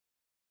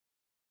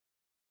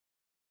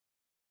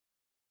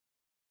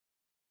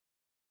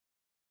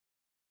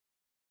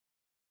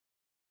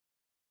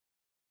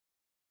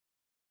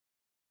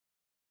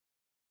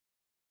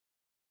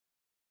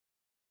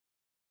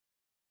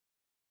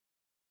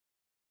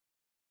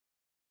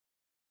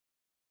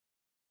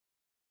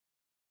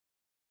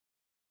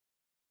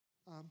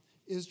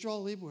is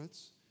Joel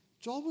Lebowitz.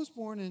 Joel was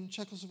born in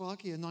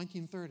Czechoslovakia in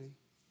 1930.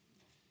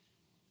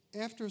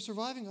 After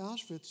surviving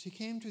Auschwitz, he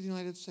came to the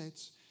United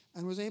States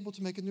and was able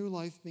to make a new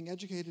life being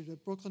educated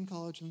at Brooklyn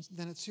College and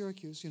then at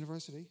Syracuse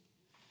University.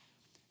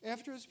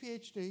 After his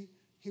PhD,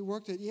 he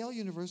worked at Yale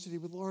University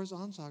with Lars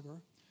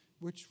Onsager,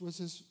 which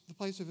was the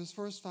place of his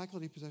first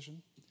faculty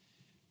position.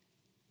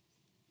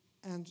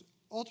 And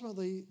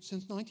ultimately,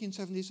 since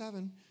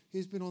 1977,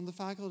 he's been on the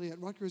faculty at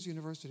Rutgers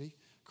University,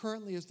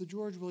 currently as the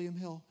George William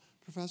Hill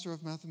Professor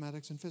of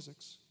Mathematics and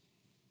Physics.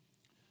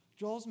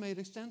 Joel's made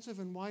extensive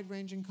and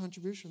wide-ranging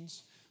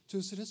contributions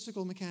to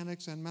statistical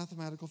mechanics and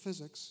mathematical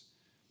physics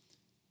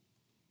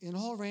in a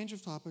whole range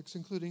of topics,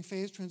 including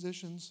phase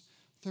transitions,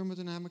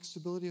 thermodynamic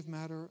stability of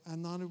matter,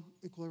 and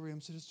non-equilibrium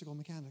statistical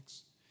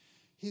mechanics.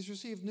 He's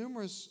received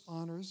numerous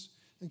honors,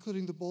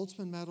 including the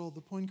Boltzmann Medal,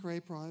 the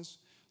Poincaré Prize,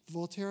 the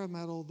Volterra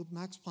Medal, the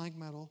Max Planck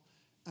Medal,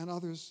 and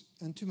others,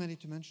 and too many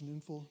to mention in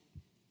full.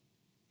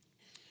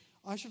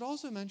 I should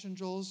also mention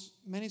Joel's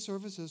many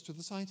services to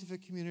the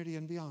scientific community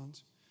and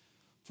beyond.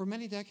 For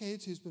many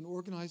decades, he's been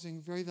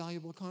organizing very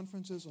valuable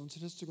conferences on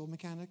statistical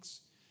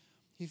mechanics.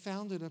 He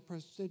founded a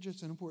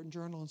prestigious and important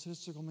journal in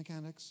statistical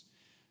mechanics.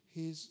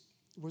 He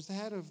was the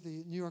head of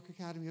the New York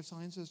Academy of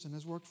Sciences and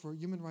has worked for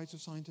human rights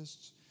of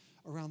scientists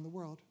around the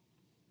world.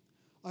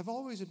 I've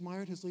always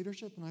admired his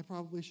leadership, and I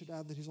probably should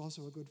add that he's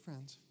also a good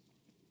friend.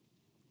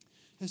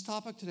 His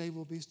topic today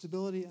will be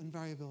stability and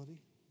variability.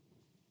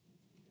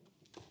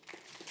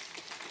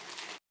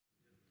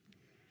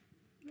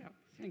 Well,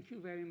 thank you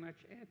very much,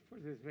 Ed, for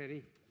this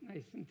very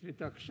nice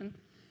introduction.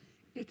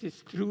 It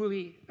is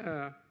truly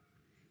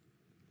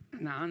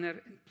an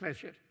honor and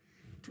pleasure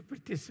to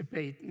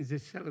participate in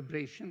this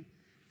celebration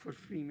for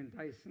Freeman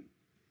Dyson.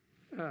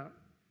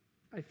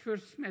 I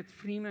first met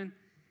Freeman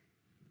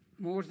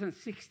more than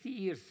 60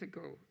 years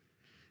ago,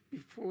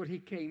 before he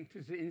came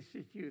to the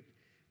Institute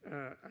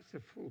as a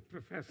full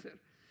professor.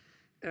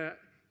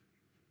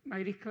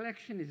 My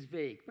recollection is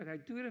vague, but I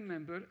do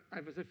remember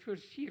I was a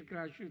first-year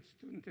graduate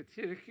student at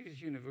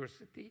Syracuse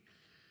University,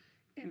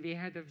 and we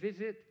had a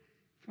visit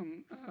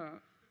from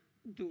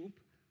Doob,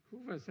 who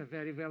was a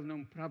very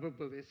well-known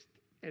probabilist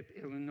at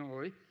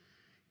Illinois.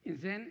 And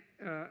then,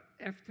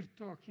 after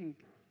talking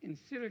in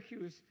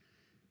Syracuse,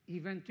 he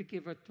went to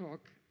give a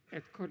talk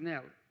at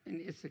Cornell in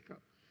Ithaca.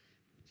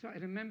 So I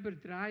remember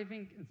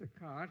driving in the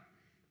car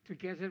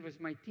together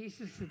with my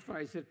thesis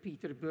advisor,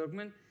 Peter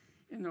Bergman,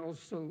 and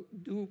also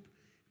Doob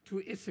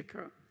to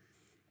Ithaca.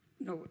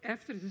 Now,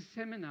 after the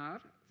seminar,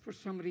 for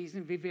some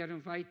reason, we were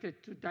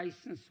invited to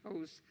Dyson's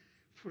house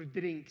for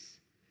drinks.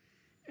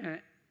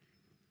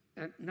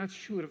 Not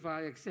sure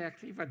why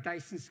exactly, what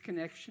Dyson's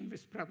connection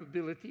with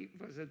probability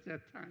was at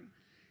that time.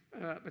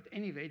 But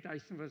anyway,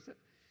 Dyson was a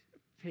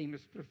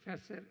famous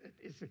professor at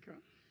Ithaca.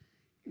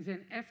 And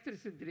then after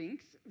the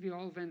drinks, we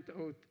all went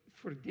out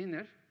for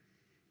dinner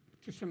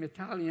to some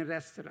Italian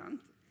restaurant.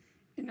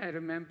 And I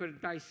remember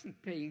Dyson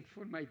paying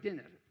for my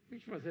dinner,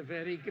 which was a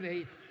very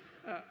great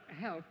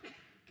help,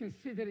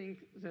 considering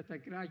that a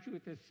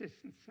graduate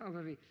assistant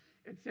salary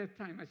at that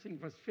time, I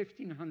think, was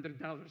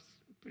 $1,500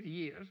 per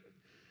year.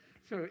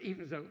 So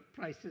even though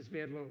prices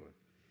were lower.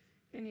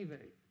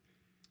 Anyway,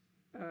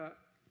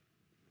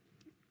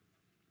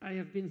 I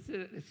have been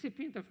the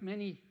recipient of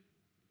many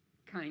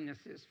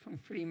kindnesses from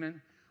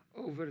Freeman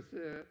over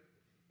the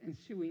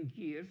ensuing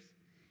years,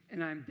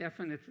 and I'm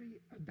definitely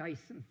a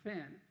Dyson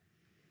fan.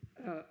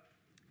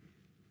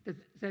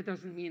 That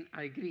doesn't mean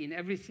I agree in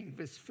everything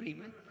with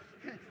Freeman.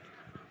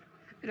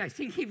 And I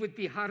think he would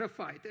be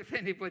horrified if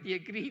anybody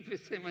agreed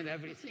with him on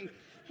everything.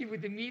 He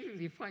would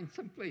immediately find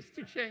some place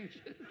to change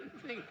the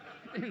thing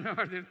in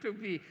order to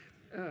be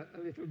a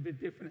little bit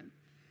different.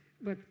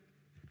 But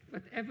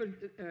whatever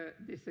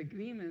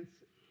disagreements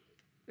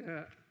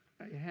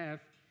I have,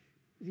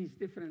 these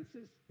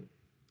differences,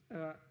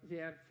 they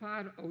are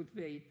far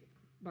outweighed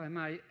by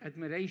my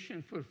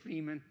admiration for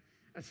Freeman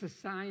as a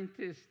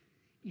scientist,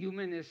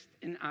 humanist,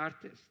 and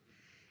artist.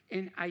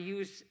 And I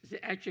use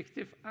the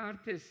adjective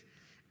artist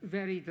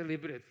very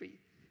deliberately,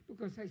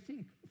 because I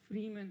think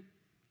Freeman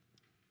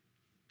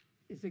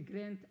is a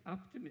grand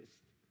optimist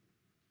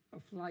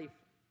of life.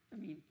 I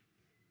mean,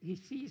 he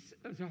sees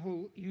the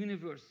whole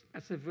universe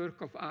as a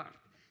work of art.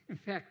 In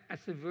fact, as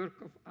a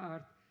work of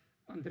art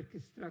under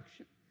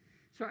construction.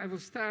 So I will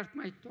start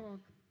my talk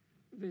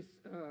with,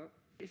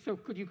 so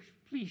could you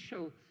please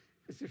show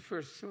the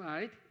first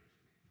slide?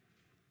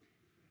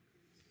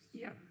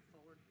 Yeah.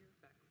 Forward here,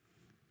 back.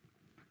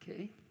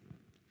 Okay.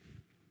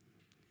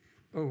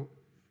 Oh,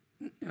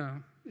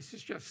 this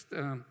is just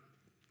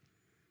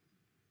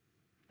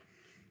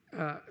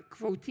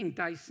quoting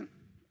Dyson,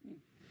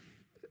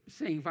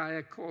 saying why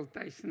I call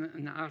Dyson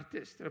an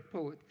artist or a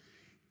poet.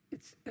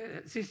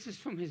 This is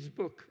from his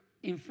book,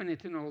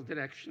 Infinite in All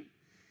Direction.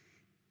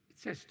 It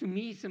says, "To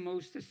me, the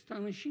most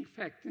astonishing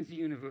fact in the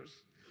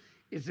universe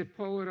is the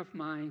power of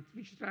mind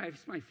which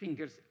drives my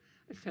fingers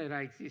as I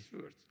write these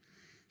words.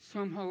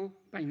 Somehow,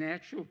 by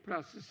natural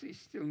processes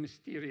still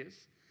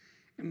mysterious,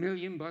 1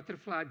 million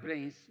butterfly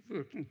brains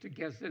working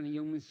together in a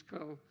human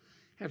skull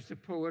have the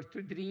power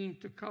to dream,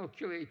 to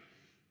calculate,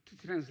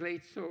 to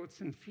translate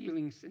thoughts and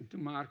feelings into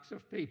marks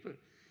of paper,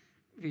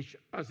 which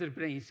other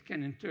brains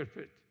can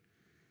interpret.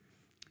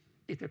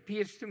 It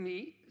appears to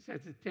me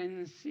that the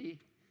tendency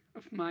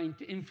of mind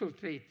to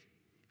infiltrate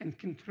and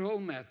control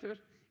matter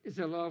is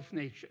a law of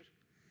nature.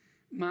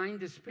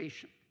 Mind is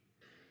patient.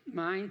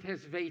 Mind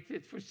has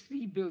waited for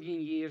 3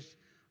 billion years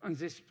on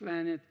this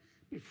planet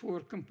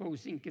before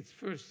composing its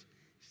first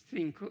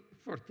string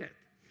quartet.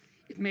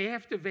 It may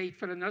have to wait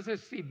for another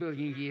 3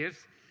 billion years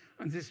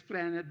on this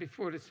planet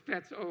before it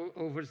spreads all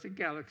over the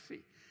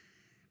galaxy.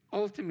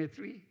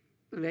 Ultimately,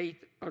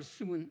 late or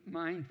soon,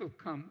 mind will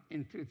come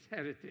into its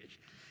heritage.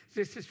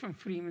 This is from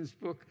Freeman's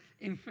book,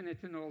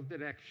 Infinite in All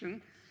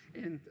Direction.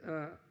 And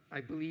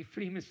I believe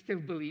Freeman still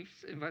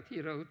believes in what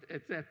he wrote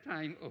at that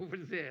time over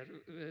there.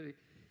 Very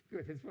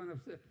good. It's one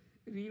of the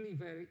really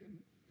very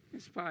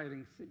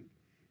inspiring things.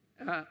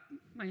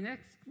 My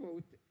next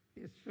quote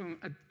is from,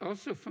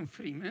 also from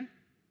Freeman.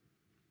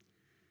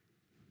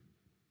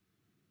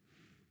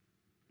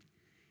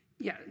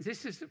 Yeah,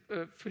 this is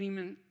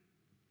Freeman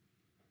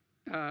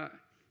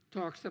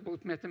talks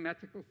about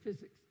mathematical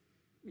physics,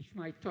 which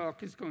my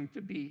talk is going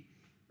to be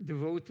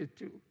devoted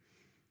to.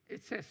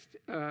 It says,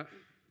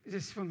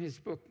 this is from his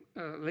book,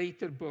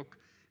 later book,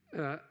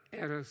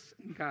 Eros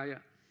and Gaia.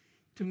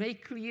 To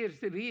make clear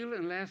the real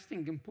and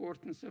lasting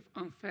importance of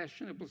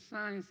unfashionable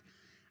science,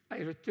 I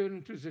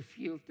return to the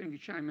field in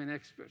which I'm an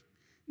expert,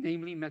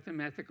 namely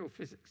mathematical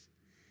physics.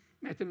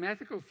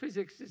 Mathematical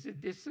physics is a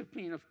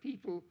discipline of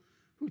people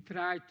who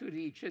try to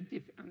reach a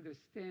deep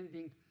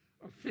understanding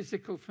of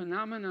physical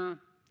phenomena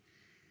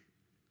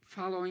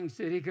following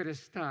the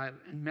rigorous style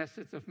and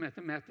methods of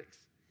mathematics.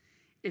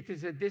 It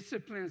is a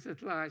discipline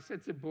that lies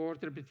at the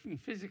border between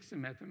physics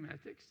and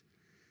mathematics.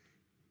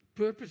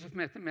 The purpose of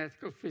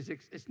mathematical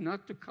physics is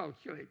not to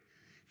calculate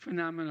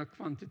phenomena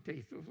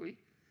quantitatively,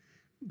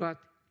 but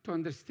to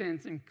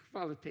understand them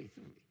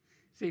qualitatively.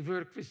 They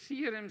work with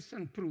theorems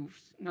and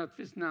proofs, not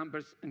with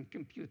numbers and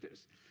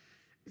computers.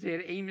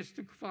 Their aim is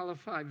to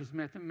qualify with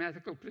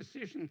mathematical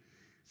precision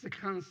the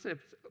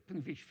concepts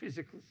upon which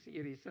physical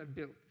theories are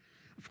built.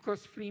 Of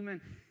course,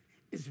 Freeman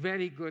is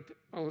very good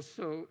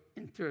also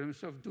in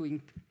terms of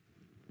doing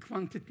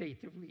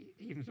quantitatively,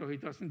 even though he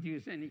doesn't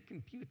use any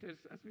computers,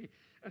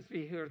 as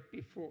we heard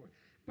before.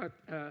 But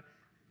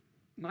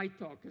my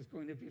talk is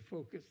going to be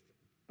focused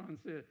on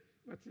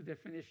what's the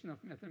definition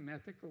of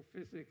mathematical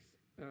physics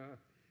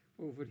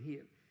over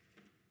here.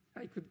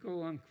 I could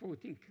go on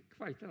quoting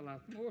quite a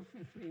lot more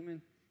from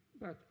Freeman,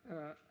 but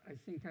I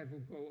think I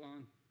will go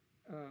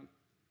on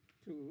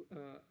to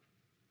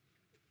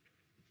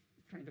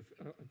kind of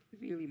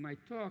really my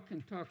talk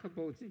and talk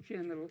about the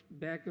general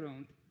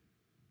background,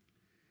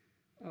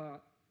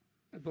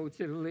 about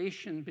the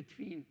relation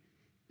between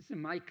the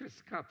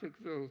microscopic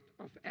world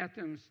of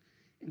atoms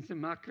and the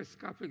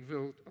macroscopic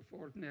world of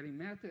ordinary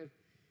matter.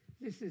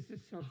 This is the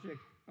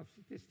subject of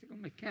statistical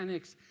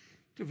mechanics,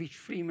 to which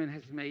Freeman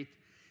has made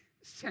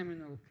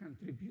seminal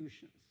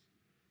contributions.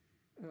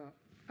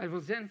 I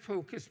will then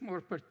focus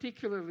more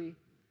particularly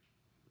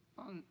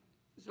on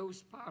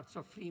those parts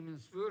of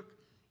Freeman's work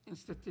in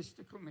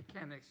statistical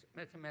mechanics,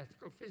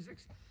 mathematical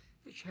physics,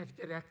 which have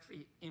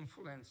directly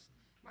influenced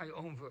my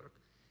own work,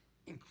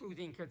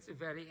 including at the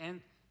very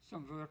end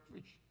some work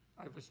which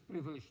I was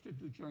privileged to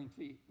do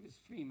jointly with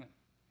Freeman.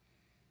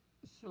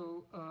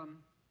 So,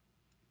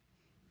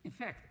 in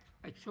fact,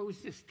 I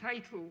chose this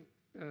title,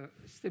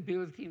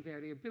 Stability and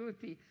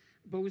Variability,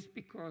 both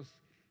because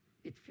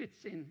it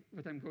fits in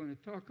what I'm going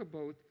to talk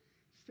about.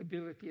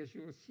 Stability, as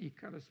you will see,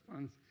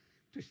 corresponds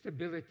to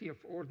stability of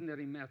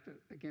ordinary matter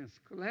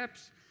against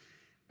collapse.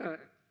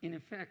 In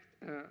effect,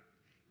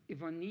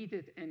 if one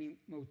needed any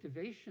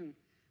motivation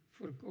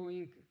for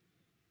going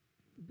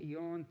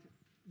beyond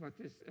what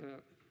is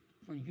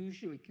one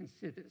usually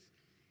considers,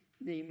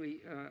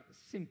 namely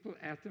simple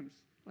atoms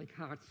like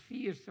hard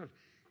spheres or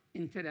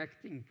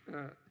interacting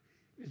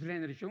with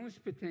Lennard-Jones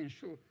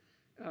potential,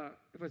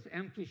 it was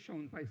amply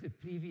shown by the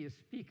previous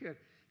speaker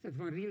that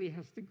one really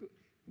has to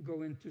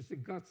go into the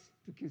guts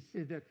to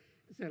consider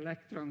the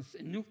electrons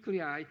and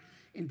nuclei,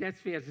 and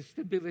that's where the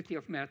stability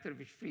of matter,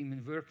 which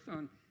Freeman worked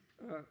on,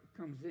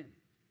 comes in.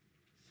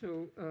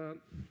 So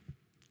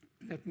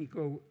let me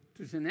go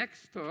to the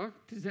next talk,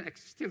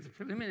 still the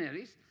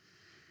preliminaries.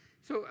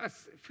 So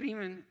as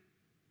Freeman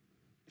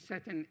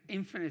said in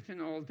Infinite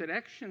in All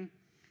Direction,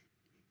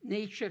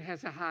 nature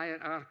has a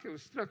hierarchical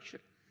structure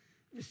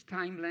with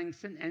time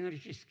lengths and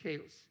energy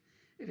scales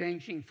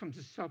ranging from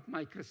the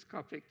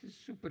submicroscopic to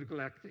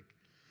supergalactic.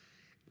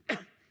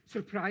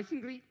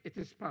 Surprisingly, it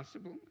is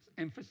possible,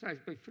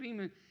 emphasized by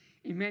Freeman,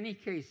 in many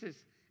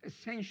cases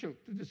essential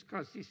to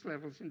discuss these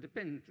levels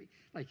independently.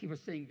 Like he was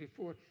saying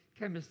before,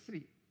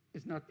 chemistry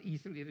is not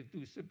easily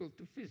reducible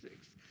to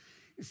physics.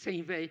 The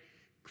same way,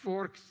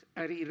 quarks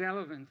are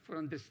irrelevant for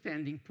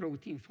understanding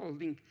protein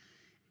folding,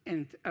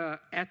 and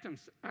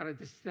atoms are a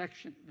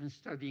distraction when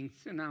studying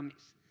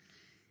tsunamis.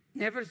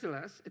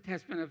 Nevertheless, it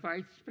has been a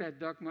widespread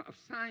dogma of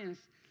science,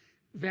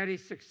 very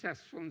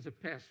successful in the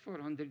past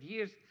 400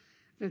 years,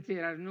 that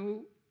there are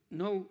no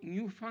no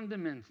new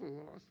fundamental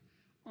laws,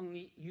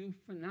 only new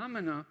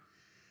phenomena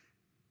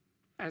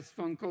as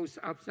one goes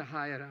up the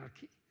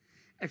hierarchy.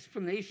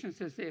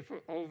 Explanations are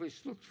therefore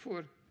always looked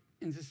for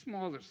in the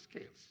smaller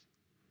scales.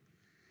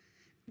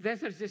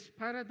 Whether this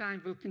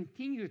paradigm will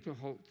continue to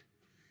hold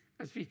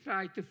as we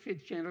try to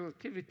fit general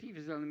relativity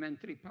with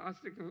elementary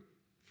particle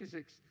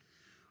physics,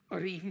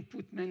 or even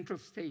put mental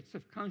states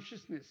of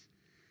consciousness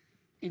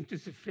into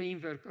the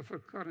framework of our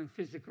current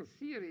physical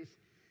theories,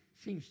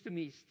 seems to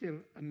me still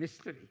a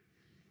mystery.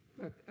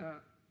 But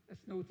as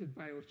noted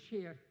by our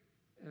chair,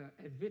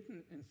 Ed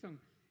Witten, in some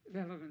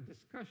relevant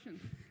discussion,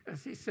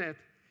 as he said,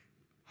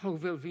 how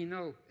will we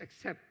know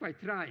except by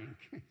trying?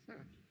 So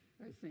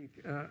I think,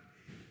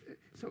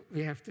 so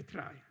we have to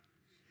try.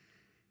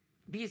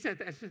 Be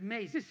that as it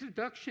may, this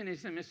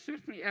reductionism is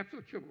certainly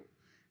applicable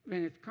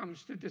when it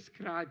comes to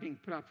describing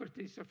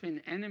properties of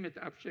inanimate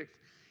objects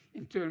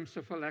in terms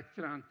of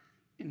electron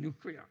and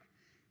nuclei.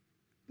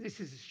 This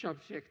is a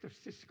subject of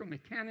statistical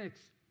mechanics,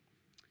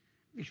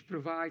 which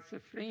provides a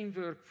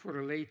framework for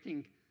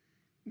relating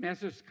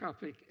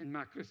mesoscopic and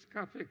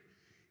macroscopic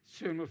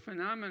thermal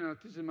phenomena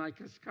to the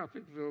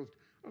microscopic world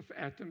of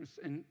atoms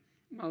and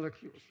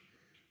molecules.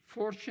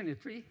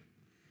 Fortunately,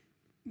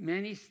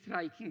 many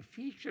striking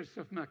features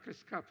of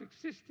macroscopic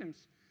systems,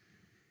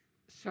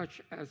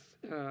 such as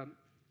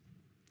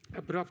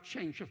abrupt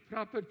change of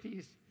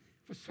properties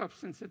for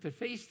substance at a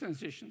phase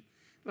transition,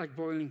 like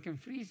boiling and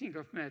freezing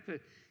of matter,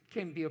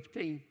 can be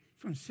obtained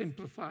from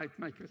simplified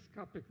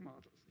microscopic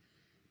models.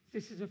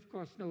 This is, of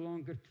course, no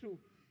longer true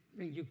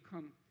when you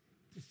come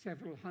to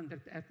several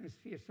hundred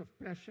atmospheres of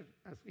pressure,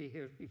 as we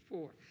heard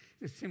before.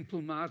 The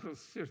simple models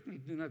certainly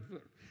do not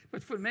work.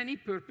 But for many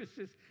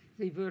purposes,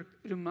 they work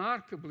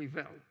remarkably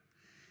well.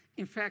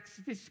 In fact,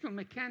 statistical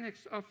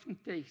mechanics often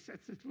takes, at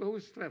its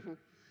lowest level,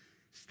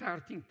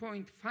 starting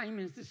point,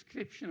 Feynman's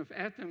description of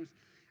atoms,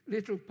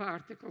 little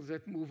particles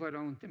that move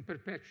around in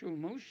perpetual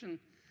motion,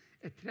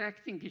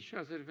 attracting each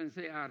other when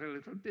they are a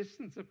little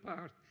distance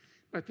apart,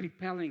 but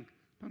repelling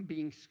from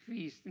being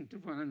squeezed into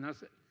one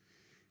another.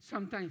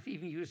 Sometimes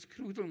even use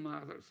crudal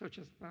models, such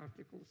as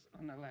particles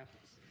on a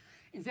lattice.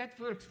 And that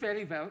works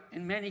very well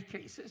in many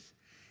cases.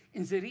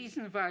 And the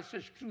reason why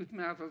such crude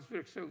models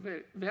work so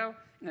very well,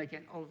 and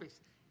again,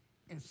 always,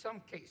 in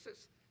some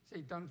cases,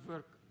 they don't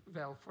work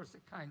well for the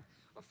kind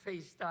of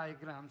phase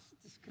diagrams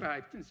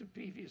described in the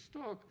previous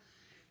talk,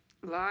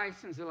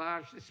 lies in the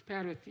large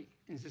disparity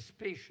in the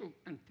spatial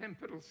and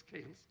temporal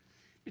scales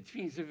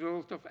between the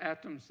world of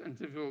atoms and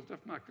the world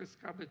of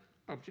macroscopic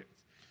objects.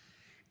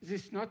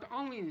 This not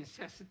only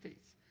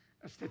necessitates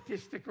a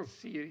statistical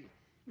theory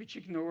which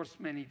ignores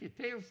many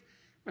details,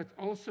 but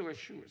also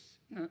assures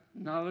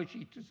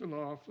analogy to the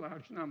law of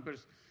large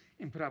numbers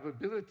in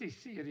probability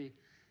theory,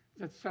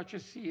 that such a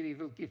theory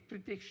will give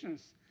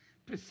predictions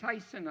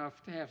precise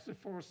enough to have the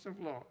force of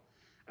law,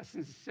 as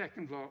in the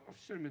second law of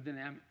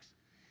thermodynamics.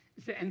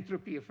 The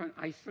entropy of an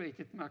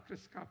isolated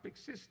macroscopic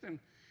system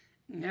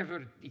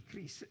never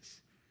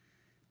decreases.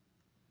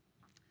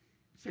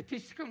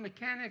 Statistical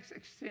mechanics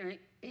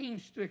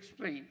aims to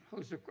explain how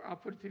the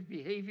cooperative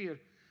behavior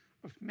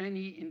of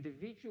many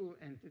individual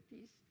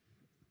entities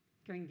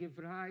can give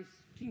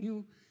rise to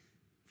new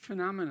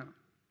phenomena,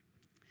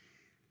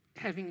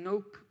 having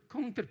no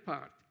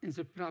counterpart in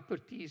the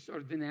properties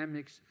or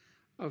dynamics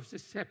of the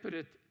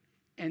separate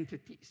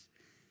entities.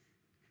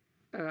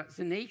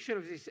 The nature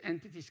of these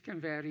entities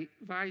can vary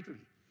widely.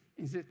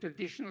 In the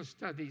traditional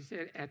studies,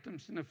 they're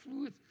atoms in a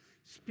fluid,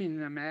 spin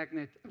in a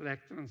magnet,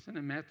 electrons in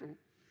a metal.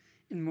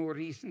 In more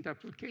recent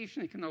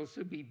application, it can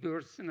also be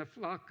birds in a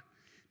flock,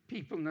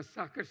 people in a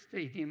soccer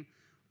stadium,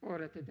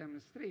 or at a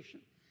demonstration.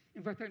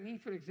 And what I mean,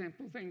 for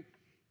example, when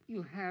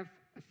you have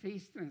a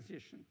phase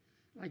transition,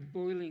 like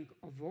boiling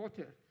of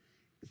water,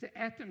 the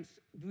atoms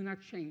do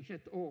not change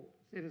at all.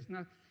 There is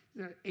not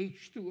the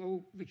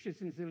H2O, which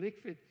is in the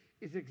liquid,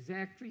 is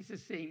exactly the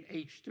same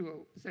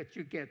H2O that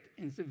you get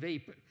in the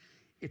vapor.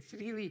 It's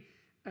really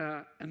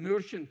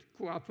emergent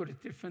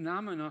cooperative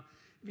phenomena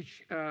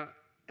which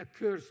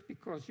occurs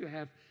because you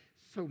have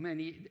so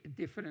many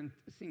different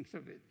things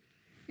of it.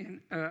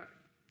 In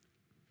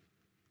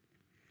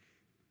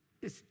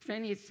this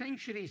 20th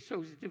century saw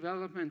the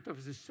development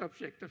of the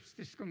subject of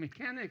statistical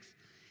mechanics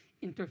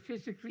into a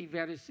physically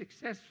very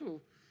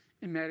successful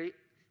and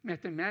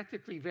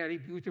mathematically very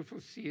beautiful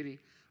theory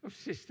of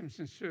systems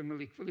in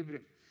thermal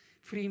equilibrium.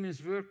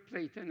 Freeman's work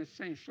played an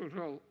essential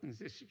role in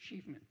this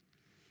achievement.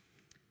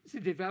 The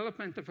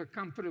development of a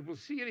comparable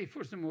theory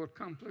for the more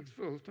complex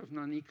world of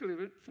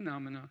non-equilibrium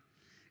phenomena,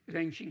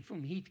 ranging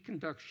from heat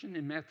conduction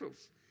in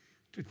metals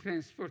to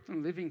transport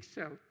in living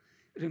cell,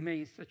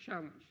 remains a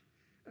challenge.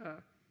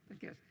 I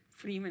guess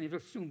Freeman will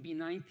soon be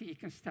 90, he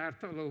can start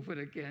all over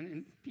again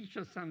and teach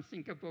us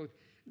something about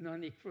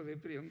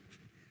non-equilibrium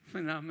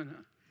phenomena.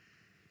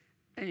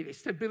 Anyway,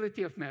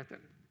 stability of matter.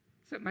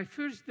 So my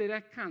first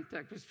direct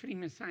contact with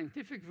Freeman's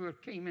scientific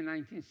work came in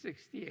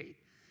 1968,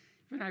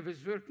 when I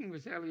was working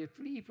with Elliott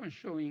Leib on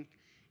showing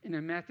in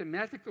a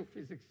mathematical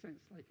physics sense,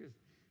 like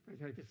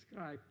what I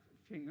described,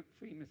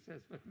 Freeman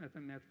says what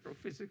mathematical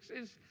physics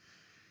is,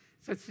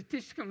 that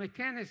statistical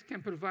mechanics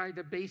can provide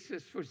a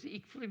basis for the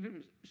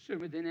equilibrium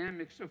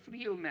thermodynamics of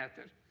real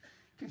matter,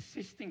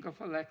 consisting of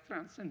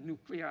electrons and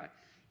nuclei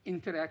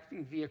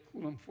interacting via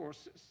Coulomb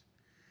forces.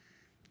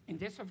 And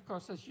this, of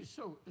course, as you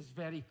saw, is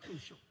very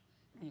crucial.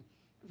 I mean,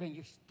 when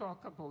you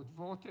talk about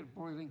water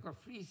boiling or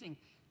freezing,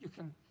 you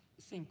can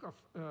think of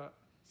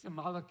the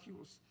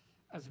molecules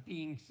as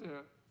being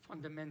the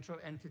fundamental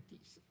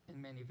entities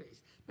in many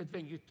ways. But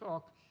when you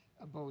talk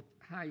about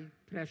high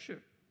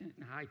pressure and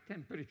high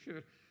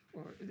temperature,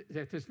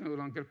 that is no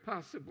longer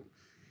possible.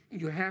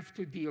 You have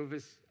to deal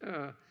with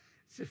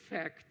the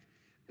fact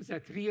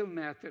that real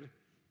matter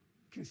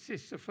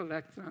consists of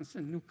electrons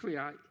and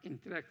nuclei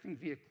interacting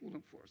via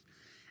Coulomb force.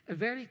 A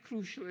very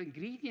crucial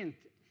ingredient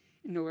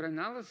in our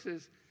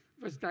analysis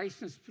was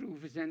Dyson's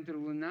proof with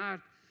Andrew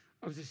Leonard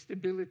of the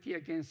stability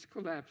against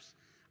collapse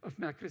of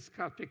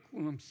macroscopic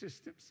Coulomb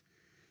systems.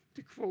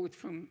 To quote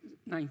from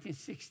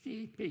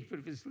 1968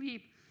 paper with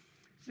Lieb,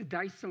 the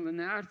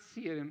Dyson-Leonard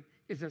theorem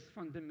is as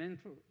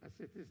fundamental as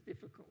it is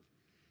difficult.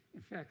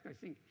 In fact, I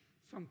think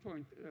at some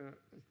point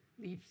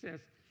Lieb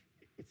says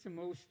it's the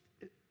most,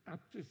 up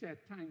to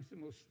that time, the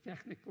most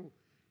technical,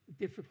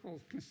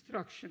 difficult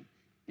construction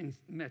in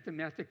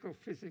mathematical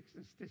physics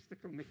and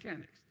statistical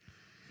mechanics.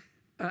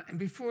 And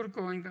before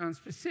going on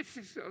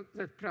specifics of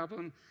that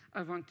problem,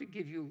 I want to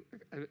give you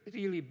a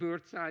really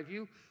bird's eye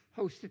view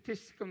how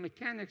statistical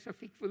mechanics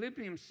of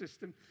equilibrium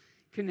system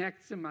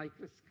connects the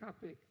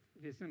microscopic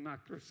with the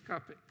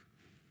macroscopic.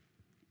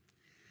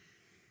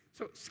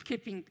 So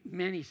skipping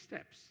many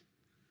steps,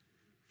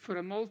 for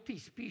a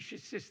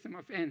multi-species system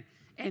of n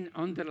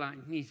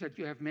underlined means that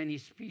you have many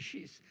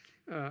species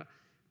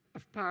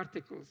of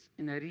particles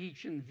in a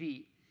region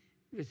V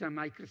with a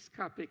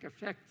microscopic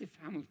effective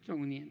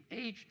Hamiltonian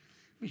age,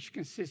 which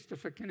consists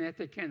of a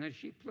kinetic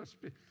energy plus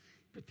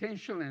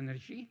potential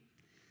energy,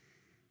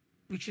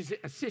 which is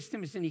a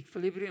system is in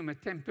equilibrium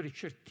at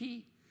temperature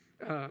T.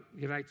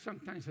 We write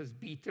sometimes as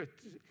beta,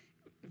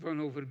 1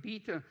 over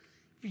beta.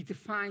 We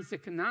define the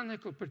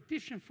canonical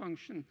partition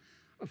function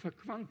of a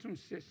quantum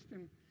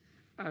system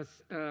as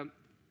a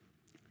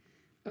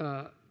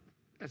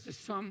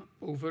sum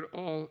over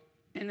all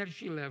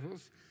energy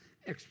levels,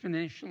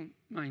 exponential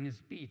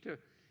minus beta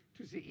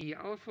to the E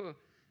alpha,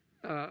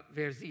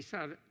 where these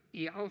are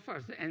E alpha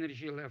is the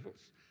energy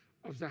levels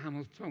of the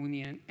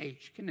Hamiltonian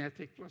H,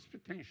 kinetic plus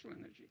potential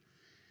energy.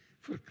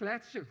 For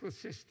classical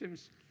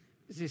systems,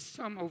 this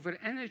sum over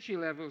energy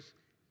levels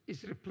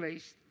is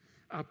replaced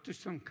up to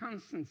some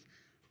constants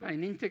by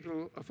an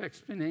integral of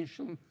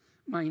exponential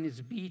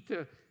minus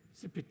beta,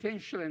 the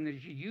potential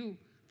energy U,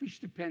 which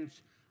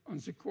depends on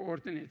the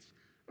coordinates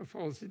of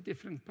all the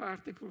different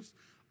particles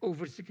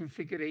over the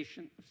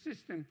configuration of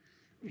system,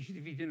 which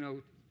we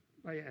denote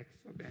by X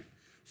sub n.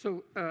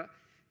 So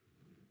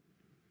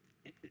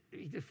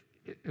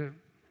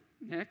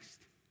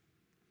next,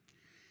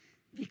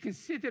 we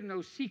consider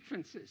now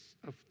sequences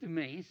of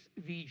domains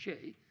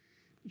Vj,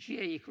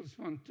 J equals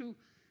 1, 2,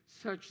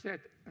 such that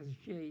as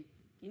J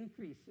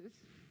increases,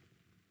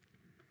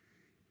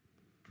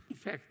 in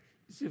fact,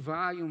 the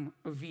volume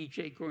of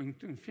Vj going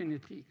to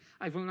infinity,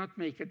 I will not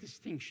make a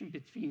distinction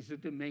between the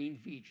domain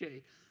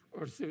Vj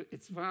or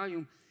its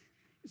volume.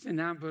 The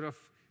number of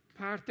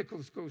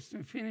particles goes to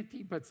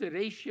infinity, but the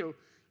ratio,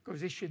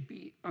 because it should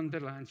be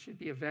underlined, should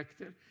be a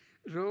vector,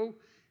 rho,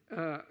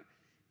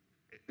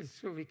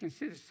 so we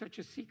consider such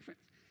a sequence.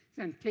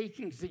 Then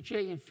taking the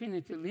J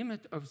infinity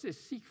limit of this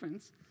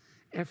sequence,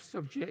 f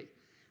sub j,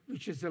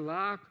 which is the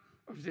log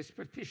of this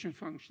partition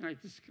function I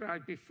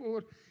described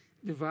before,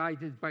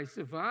 divided by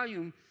the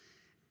volume,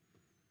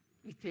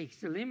 we take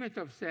the limit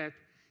of that,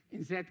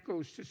 and that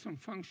goes to some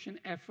function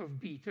f of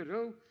beta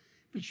rho,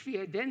 which we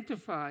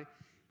identify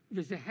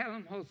with the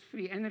Helmholtz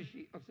free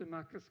energy of the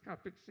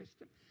macroscopic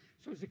system.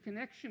 So the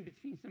connection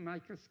between the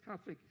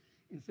microscopic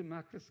and the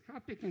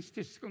macroscopic in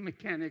statistical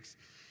mechanics,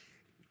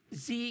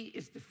 Z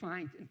is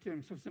defined in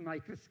terms of the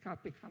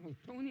microscopic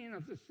Hamiltonian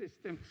of the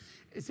system,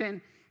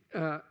 then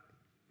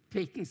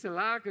taking the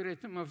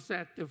logarithm of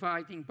that,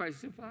 dividing by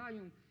the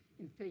volume,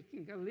 and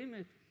taking a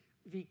limit,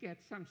 we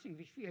get something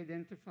which we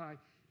identify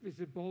with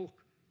the bulk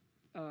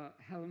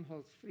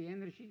Helmholtz free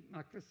energy,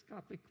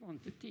 macroscopic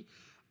quantity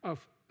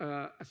of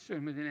a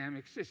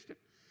thermodynamic system.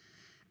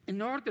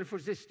 In order for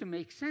this to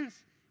make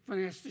sense,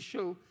 one has to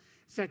show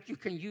that you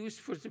can use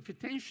for the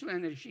potential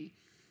energy,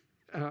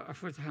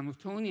 for the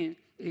Hamiltonian,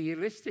 a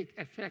realistic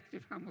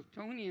effective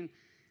Hamiltonian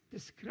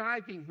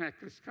describing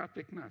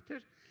macroscopic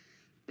matter,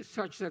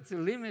 such that the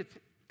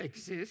limit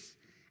exists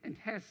and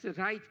has the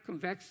right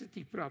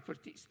convexity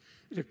properties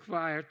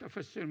required of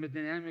a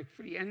thermodynamic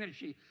free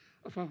energy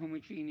of a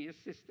homogeneous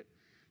system.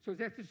 So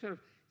that is sort of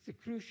the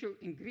crucial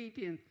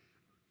ingredient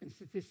in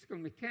statistical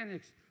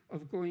mechanics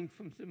of going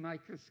from the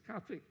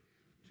microscopic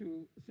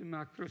to the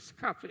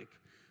macroscopic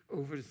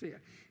over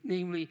there.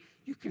 Namely,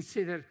 you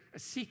consider a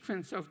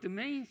sequence of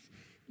domains,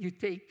 you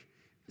take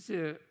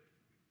the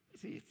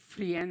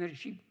free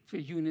energy per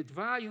unit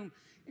volume,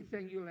 and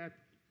then you let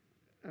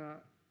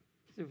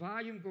the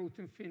volume go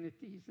to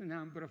infinity, the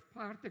number of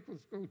particles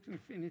go to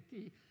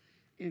infinity,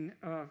 in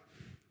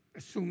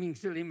assuming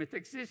the limit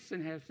exists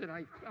and has the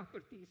right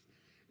properties,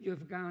 you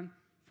have gone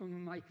from a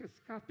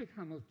microscopic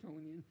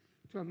Hamiltonian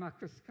to a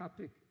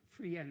macroscopic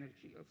free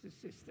energy of the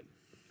system.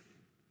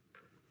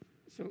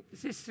 So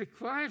this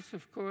requires,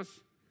 of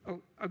course,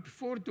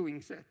 before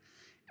doing that,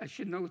 I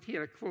should note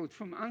here a quote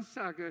from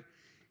Ansager,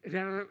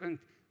 relevant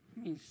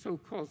means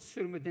so-called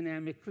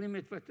thermodynamic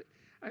limit, what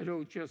I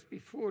wrote just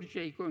before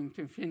J going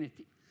to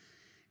infinity.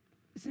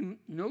 The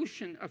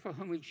notion of a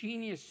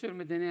homogeneous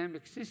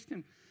thermodynamic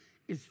system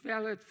is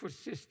valid for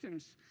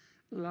systems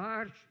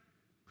large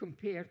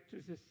compared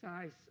to the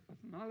size of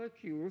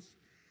molecules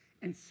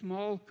and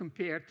small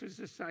compared to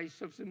the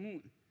size of the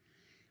moon.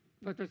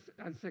 What does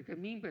Ansager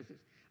mean by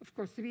this? Of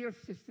course, real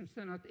systems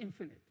are not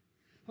infinite.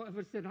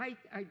 However, the right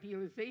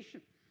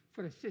idealization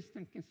for a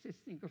system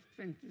consisting of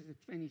 10 to the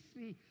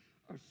 23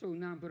 or so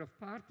number of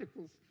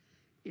particles,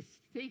 it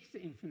takes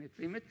the infinite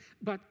limit,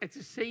 but at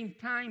the same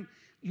time,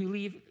 you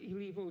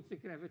leave out the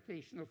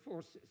gravitational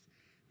forces.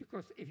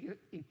 Because if you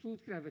include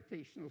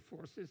gravitational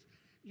forces,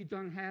 you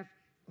don't have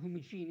a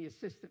homogeneous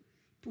system.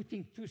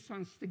 Putting two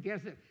suns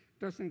together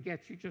doesn't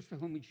get you just a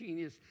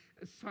homogeneous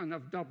sun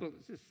of double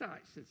the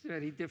size. It's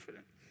very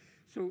different.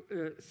 So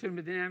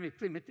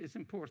thermodynamic limit is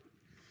important.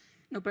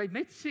 Now, by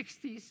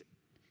mid-60s,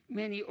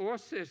 many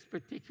authors,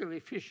 particularly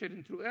Fisher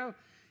and Truel,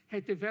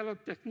 had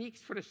developed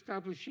techniques for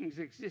establishing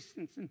the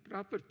existence and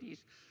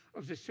properties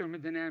of the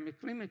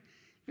thermodynamic limit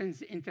when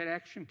the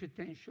interaction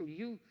potential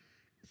U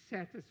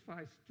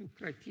satisfies two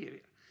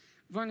criteria.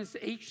 One is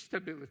H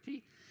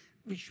stability,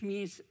 which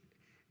means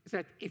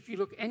that if you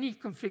look any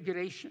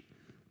configuration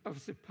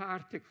of the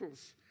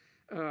particles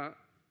of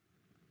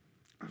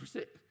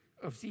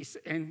these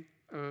n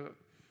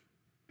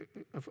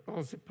of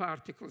all the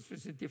particles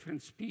with the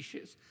different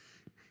species,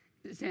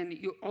 then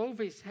you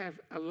always have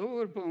a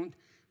lower bound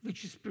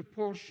which is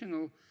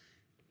proportional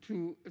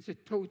to the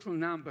total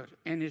number.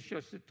 N is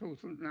just the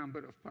total number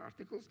of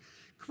particles.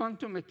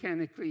 Quantum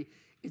mechanically,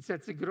 it's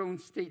that the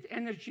ground state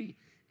energy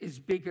is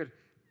bigger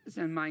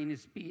than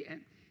minus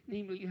Bn.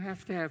 Namely, you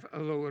have to have a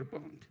lower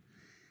bound.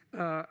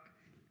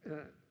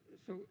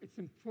 So it's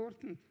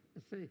important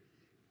to say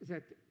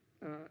that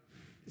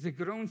the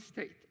ground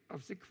state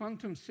of the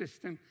quantum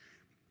system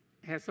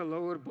has a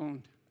lower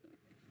bound.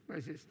 What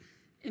is this?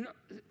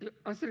 The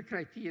other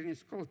criterion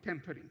is called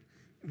tempering,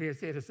 where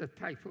there is a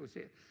typo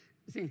there.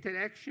 The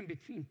interaction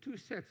between two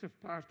sets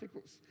of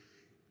particles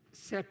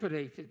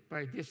separated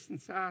by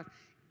distance r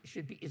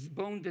is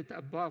bounded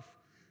above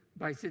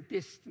by the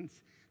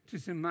distance to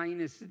the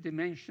minus the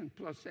dimension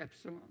plus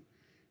epsilon.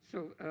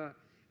 So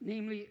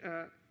namely,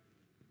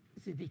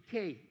 the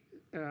decay,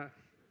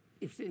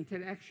 if the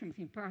interaction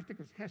between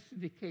particles has to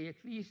decay at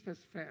least as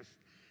fast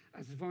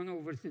as 1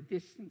 over the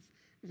distance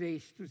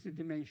raised to the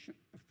dimension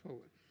of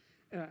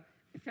power.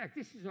 In fact,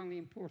 this is only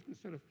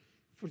important sort of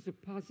for the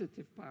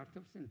positive part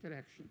of the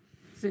interaction.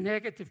 The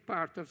negative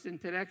part of the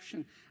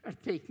interaction are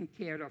taken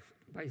care of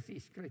by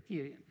these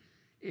criterion.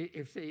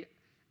 If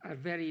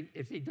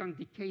they don't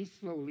decay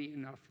slowly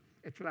enough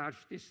at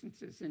large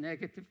distances, the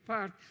negative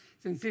part,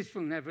 then this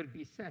will never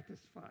be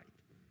satisfied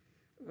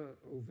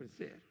over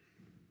there.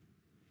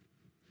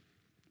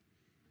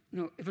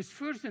 Now, it was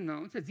further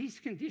known that these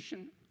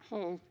conditions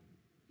hold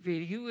where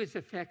U is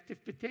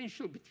effective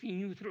potential between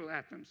neutral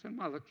atoms and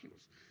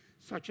molecules,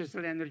 such as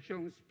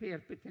Lennard-Jones pair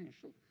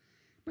potential.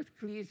 But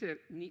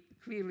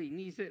clearly,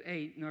 neither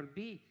A nor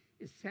B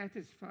is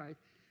satisfied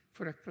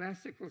for a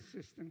classical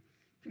system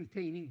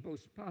containing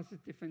both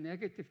positive and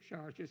negative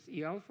charges,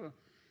 E alpha,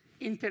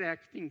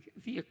 interacting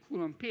via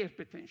Coulomb pair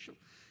potential,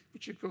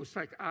 which it goes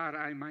like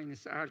Ri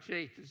minus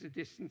Rj to the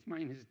distance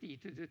minus d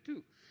to the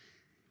 2.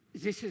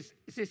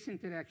 This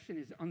interaction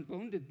is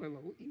unbounded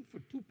below. Even for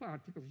two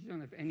particles, you don't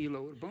have any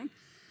lower bound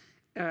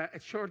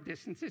at short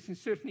distances, and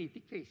certainly it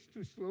decays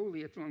too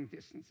slowly at long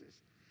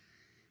distances.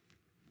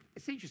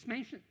 As I just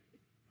mentioned,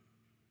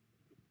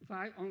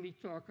 why only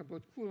talk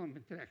about Coulomb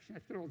interaction?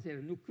 After all, they're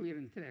a nuclear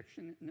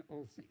interaction in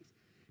all things.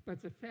 But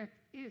the fact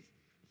is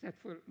that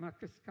for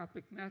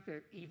macroscopic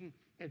matter, even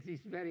at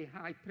these very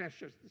high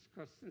pressures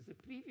discussed in the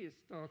previous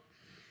talk,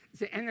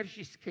 the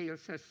energy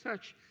scales are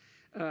such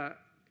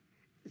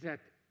that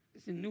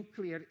the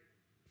nuclear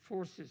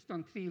forces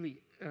don't really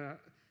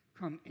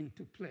come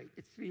into play.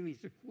 It's really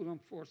the Coulomb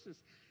forces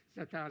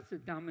that are the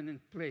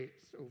dominant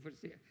players over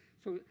there.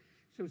 So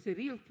the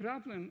real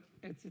problem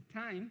at the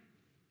time,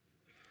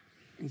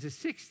 in the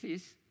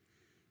 60s,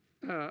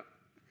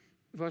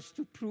 was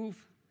to prove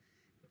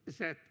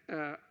that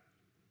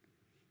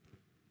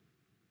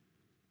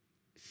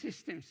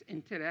systems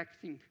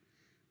interacting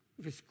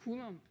with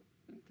Coulomb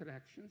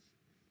interactions,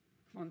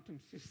 quantum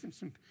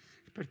systems in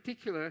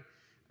particular,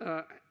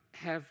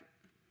 have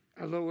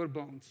a lower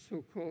bound,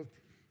 so-called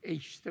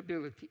H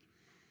stability.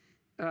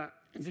 I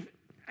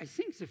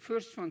think the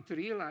first one to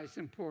realize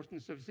the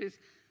importance of this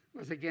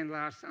was, again,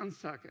 Lars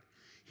Ansager.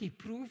 He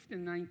proved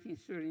in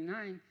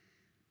 1939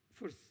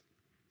 for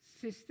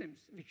systems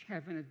which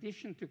have, in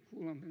addition to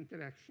Coulomb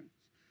interactions,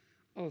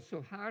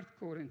 also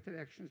hardcore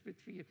interactions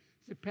between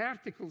the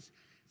particles,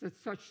 that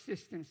such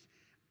systems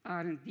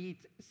are indeed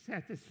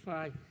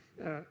satisfy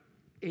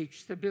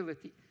H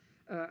stability.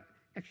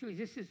 Actually,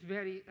 this is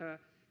very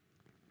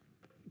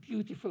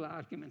beautiful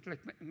argument, like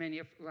many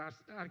of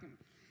last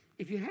arguments.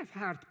 If you have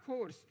hard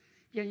cores,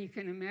 then you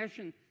can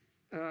imagine,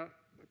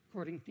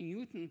 according to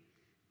Newton,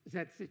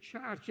 that the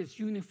charge is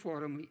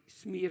uniformly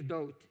smeared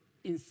out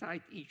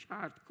inside each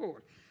hard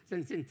core.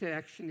 Then the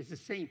interaction is the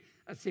same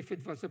as if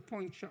it was a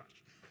point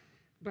charge.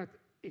 But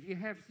if you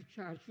have the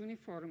charge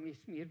uniformly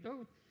smeared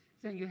out,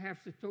 then you have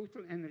the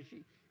total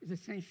energy is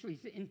essentially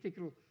the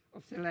integral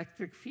of the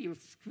electric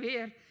field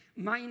square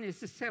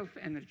minus the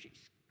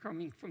self-energies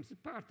coming from the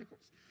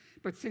particles.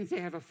 But since they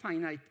have a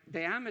finite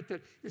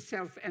diameter, the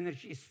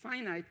self-energy is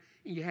finite,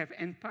 and you have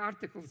n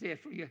particles,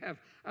 therefore you have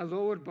a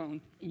lower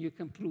bound, and you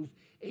can prove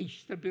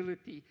H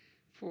stability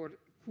for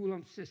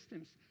Coulomb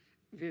systems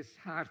with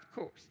hard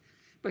cores.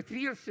 But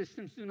real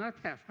systems do not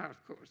have hard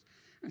cores.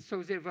 And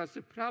so there was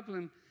a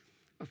problem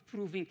of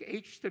proving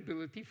H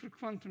stability for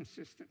quantum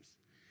systems.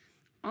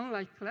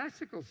 Unlike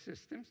classical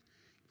systems,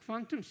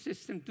 quantum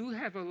systems do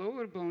have a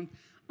lower bound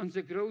on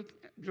the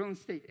ground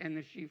state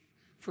energy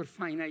for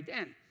finite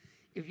n.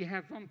 If you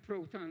have one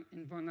proton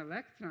and one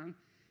electron,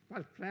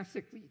 well,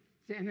 classically,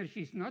 the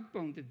energy is not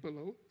bounded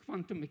below.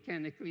 Quantum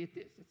mechanically, it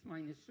is. It's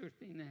minus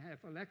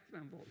 13.5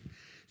 electron volts.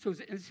 So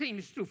the same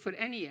is true for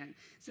any n.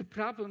 The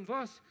problem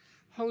was,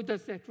 how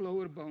does that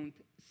lower bound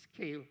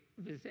scale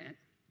with n?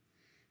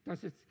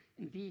 Does it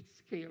indeed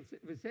scale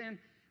with n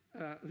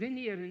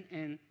linear in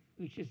n,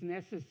 which is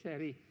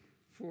necessary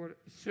for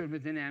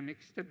thermodynamic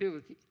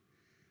stability?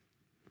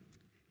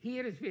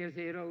 Here is where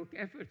the heroic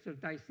efforts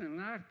of Dyson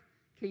and Art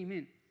came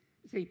in.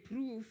 They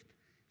proved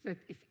that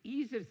if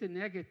either the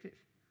negative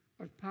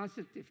or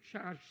positive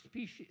charged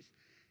species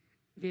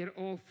were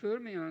all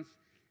fermions,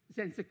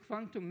 then the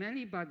quantum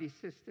many-body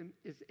system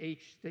is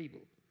H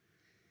stable.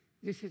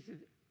 This is a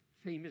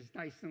famous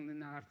Dyson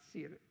and Art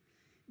theorem.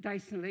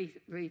 Dyson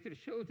later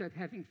showed that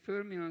having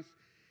fermions,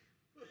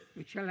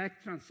 which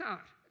electrons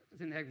are,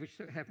 which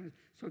happens,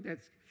 so that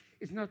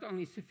is not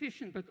only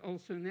sufficient but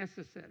also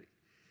necessary,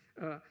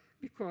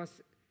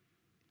 because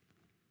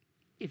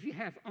if you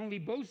have only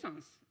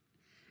bosons,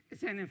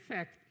 then in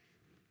fact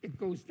it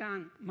goes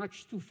down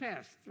much too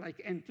fast,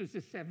 like n to the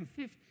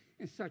 7/5,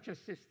 and such a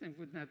system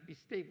would not be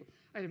stable.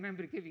 I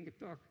remember giving a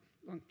talk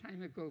a long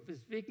time ago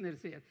with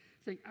Wigner there,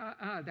 saying,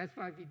 that's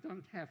why we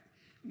don't have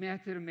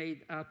matter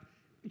made up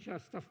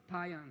just of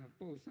pion, of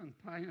boson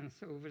pions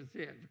over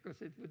there,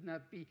 because it would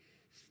not be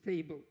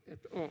stable at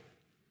all.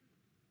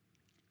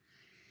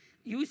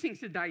 Using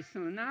the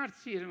Dyson-Lennard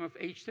theorem of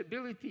H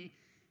stability,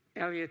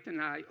 Elliott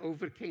and I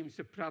overcame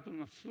the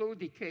problem of slow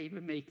decay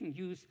by making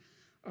use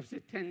of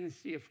the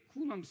tendency of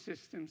Coulomb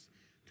systems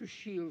to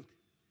shield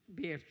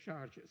bare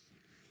charges.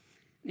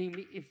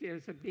 Namely, if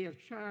there's a bare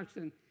charge,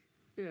 then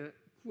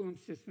Coulomb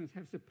systems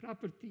have the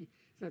property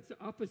that the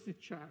opposite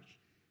charge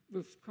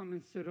will come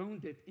and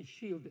surround it and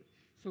shield it,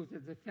 so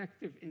that the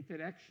effective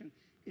interaction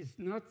is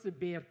not the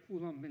bare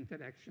Coulomb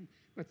interaction,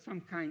 but some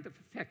kind of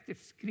effective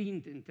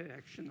screened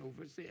interaction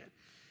over there.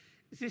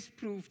 This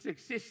proved the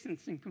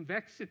existence and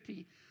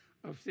convexity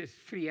of this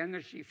free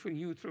energy for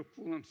neutral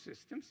Coulomb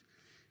systems,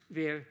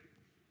 where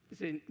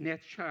the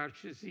net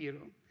charge is 0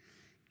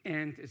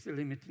 and is the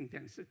limiting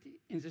density.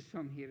 And the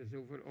sum here is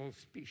over all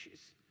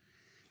species.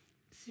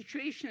 The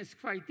situation is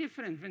quite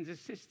different when the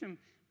system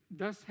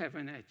does have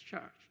a net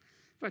charge.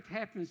 What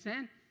happens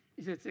then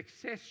is that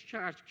excess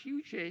charge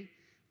Qj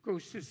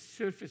goes to the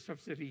surface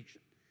of the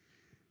region.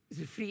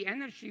 The free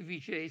energy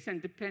Vj then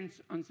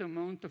depends on the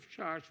amount of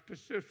charge per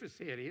surface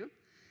area,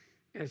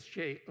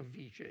 Sj of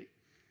Vj,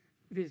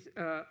 with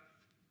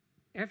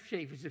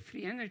Fj with the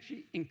free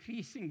energy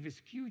increasing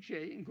with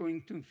Qj and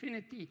going to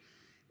infinity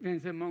when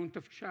the amount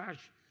of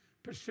charge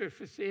per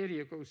surface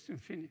area goes to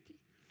infinity.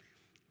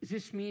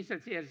 This means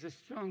that there's a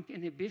strong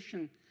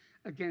inhibition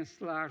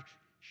against large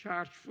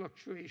charge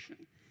fluctuation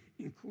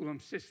in Coulomb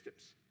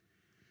systems.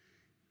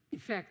 In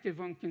fact, if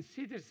one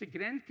considers the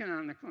grand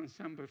canonical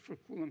ensemble for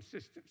Coulomb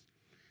systems,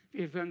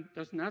 where one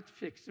does not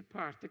fix the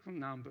particle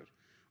number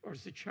or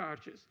the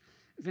charges,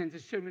 then the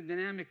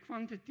thermodynamic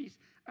quantities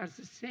are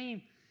the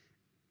same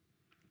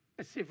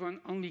as if one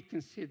only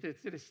considered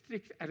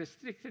a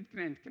restricted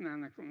grand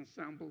canonical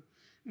ensemble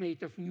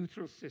made of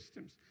neutral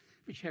systems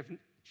which have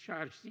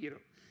charge 0.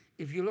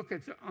 If you look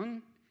at the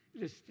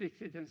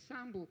unrestricted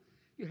ensemble,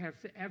 you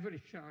have the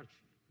average charge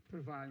per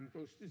volume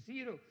goes to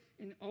 0,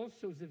 and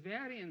also the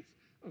variance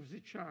of the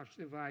charge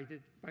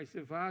divided by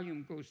the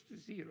volume goes to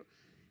 0,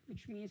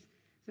 which means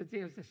that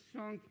there's a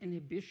strong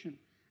inhibition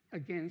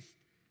against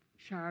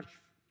charge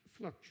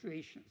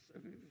fluctuations.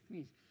 It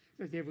means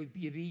that there would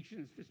be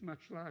regions with much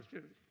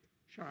larger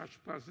charge,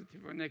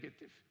 positive or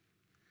negative.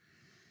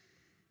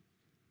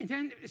 And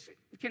then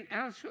we can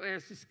also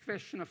ask this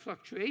question of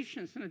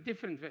fluctuations in a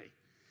different way.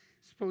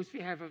 Suppose we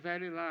have a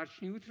very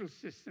large neutral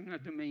system in a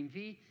domain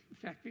V. In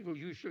fact, we will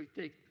usually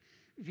take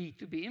V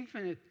to be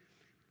infinite.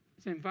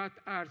 Then what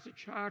are the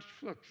charge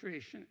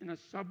fluctuation in a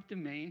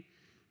subdomain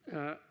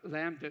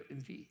lambda in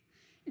V?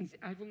 And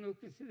I will now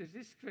consider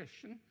this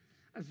question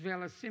as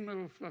well as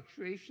similar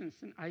fluctuations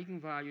in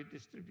eigenvalue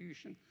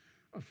distribution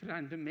of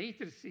random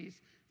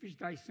matrices, which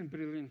Dyson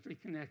brilliantly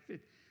connected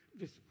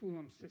with the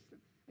Coulomb system.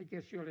 I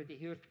guess you already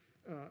heard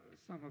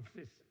some of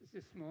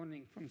this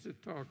morning from the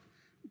talk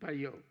by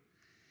Yo.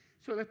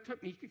 So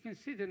let me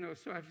consider now,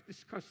 so I've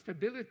discussed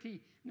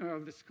stability, now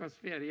I'll discuss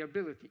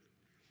variability.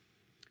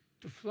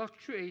 To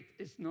fluctuate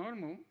is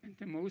normal, and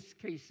in most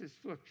cases,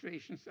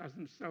 fluctuations are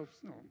themselves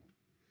normal,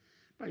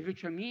 by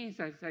which I mean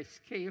as I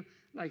scale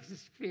like the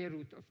square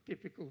root of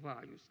typical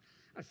values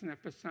as an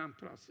Poisson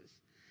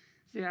process.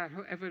 There are,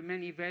 however,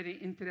 many very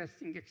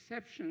interesting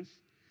exceptions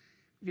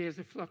where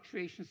the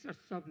fluctuations are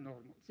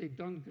subnormal. They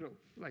don't grow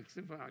like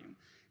the volume.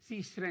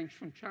 These range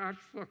from charge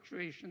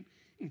fluctuation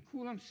in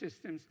Coulomb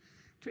systems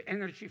to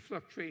energy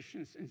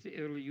fluctuations in the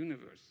early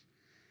universe.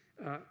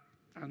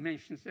 I'll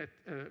mention that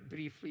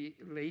briefly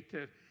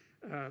later,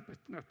 but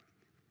not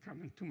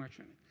comment too much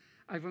on it.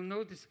 I will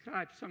now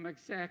describe some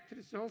exact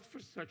results for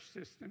such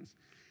systems,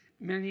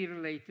 many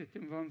related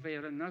in one way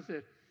or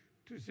another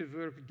to the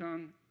work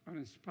done or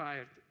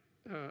inspired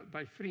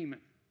by Freeman.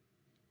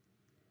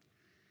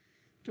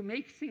 To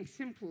make things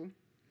simple,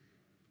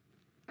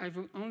 I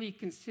will only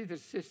consider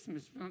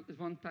systems as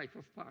one type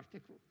of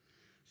particle.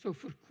 So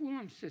for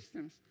Coulomb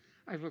systems,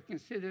 I will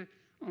consider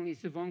only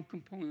the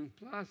one-component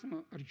plasma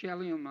or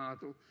Jellion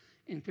model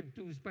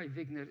introduced by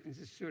Wigner in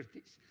the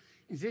 30s.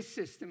 In this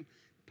system,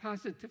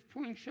 positive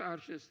point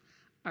charges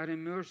are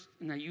immersed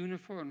in a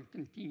uniform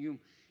continuum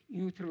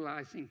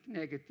neutralizing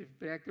negative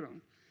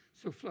background.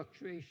 So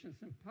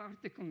fluctuations in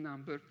particle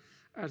number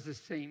are the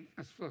same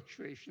as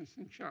fluctuations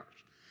in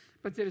charge.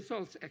 But the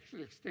results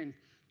actually extend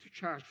to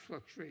charge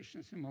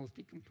fluctuations in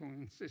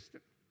multi-component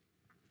system.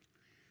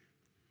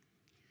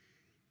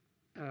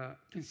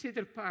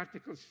 Consider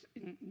particles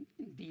in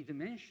d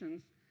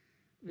dimensions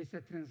with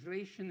a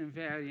translation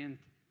invariant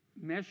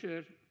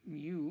measure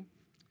mu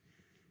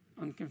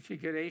on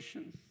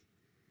configurations.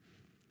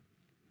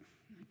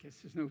 I guess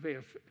there's no way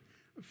of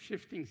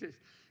shifting this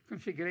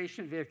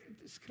configuration where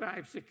it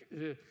describes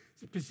the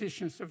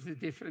positions of the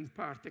different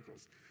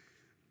particles.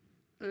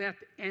 Let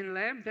n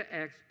lambda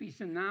x be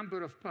the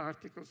number of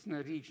particles in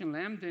a region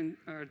lambda in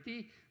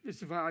Rd with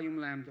volume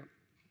lambda.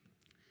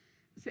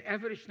 The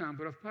average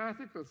number of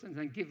particles, and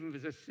then given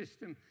with a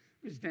system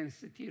with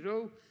density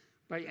rho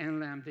by n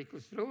lambda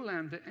equals rho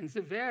lambda, and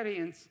the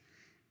variance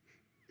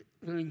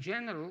will in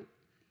general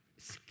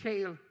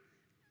scale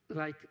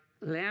like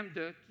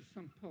lambda to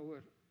some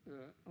power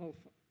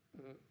alpha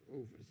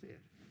over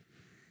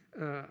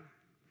there.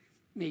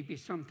 Maybe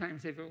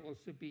sometimes there will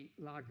also be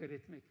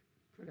logarithmic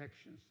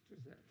corrections to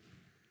that.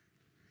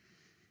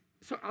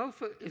 So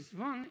alpha is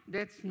 1,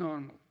 that's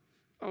normal.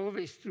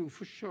 Always true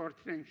for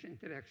short-range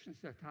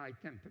interactions at high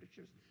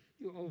temperatures.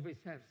 You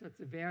always have such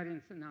a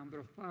variance in number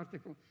of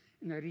particles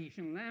in a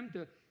region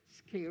lambda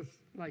scales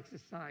like the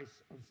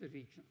size of the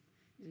region.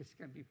 This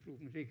can be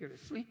proven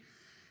rigorously.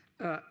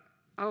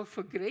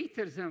 Alpha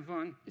greater than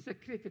 1 is a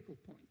critical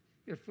point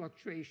where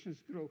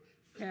fluctuations grow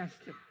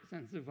faster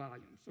than the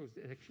volume, so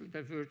it actually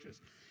diverges.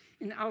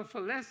 In alpha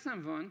less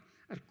than 1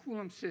 are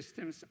Coulomb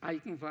systems,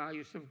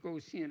 eigenvalues of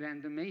Gaussian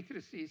random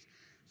matrices,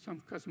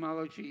 some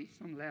cosmology,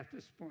 some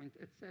lattice point,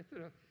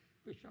 etc.,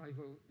 which I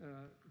will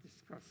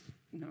discuss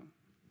now.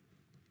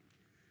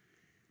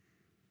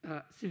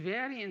 The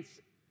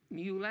variance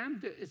mu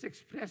lambda is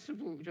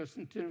expressible just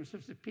in terms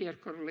of the pair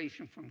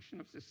correlation function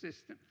of the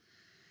system.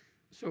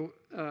 So,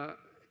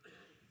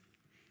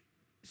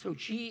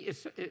 G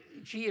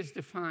is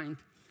defined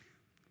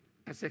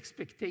as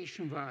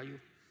expectation value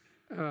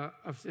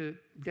of the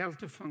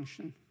delta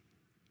function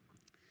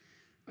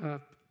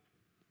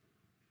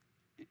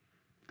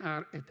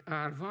at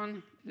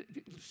R1,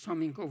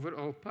 summing over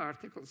all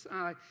particles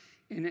I,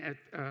 and at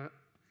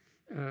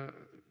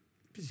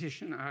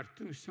position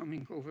R2,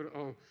 summing over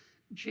all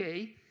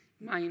J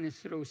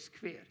minus rho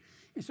squared.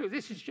 And so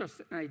this is just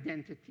an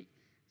identity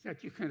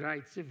that you can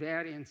write the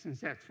variance in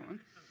that one.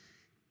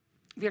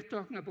 We're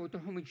talking about a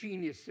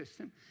homogeneous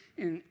system.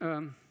 And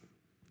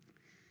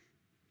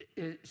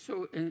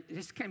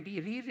this can be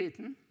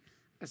rewritten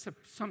as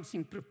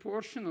something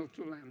proportional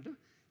to lambda,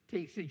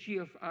 takes the G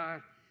of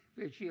R,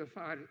 where G of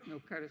R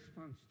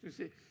corresponds to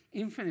the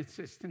infinite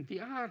system,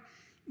 the R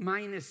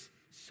minus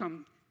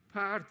some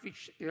part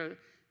which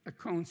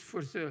accounts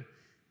for the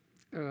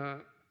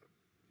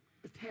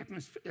it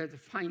happens the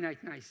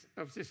finiteness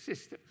of the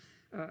system.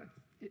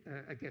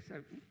 I guess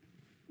I'm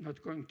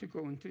not going to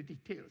go into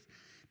details.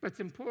 But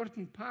the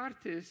important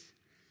part is,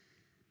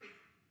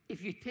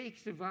 if you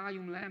take the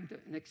volume lambda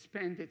and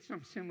expand it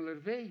some similar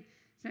way,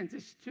 then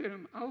this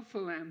term alpha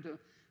lambda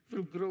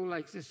will grow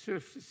like the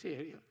surface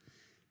area.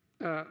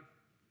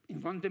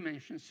 In one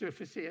dimension,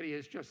 surface area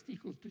is just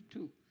equal to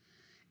 2.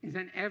 And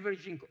then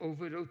averaging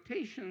over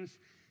rotations,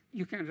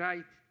 you can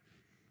write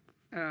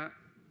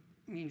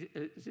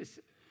this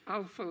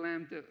alpha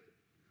lambda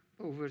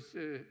over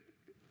the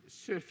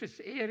surface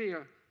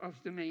area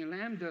of the main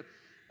lambda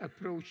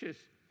approaches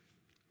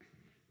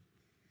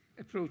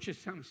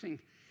something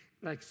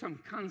like some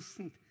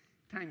constant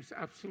times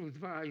absolute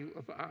value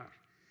of R.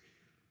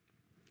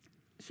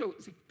 So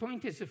the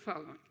point is the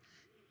following.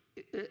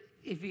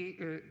 If we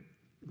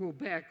go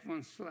back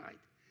one slide,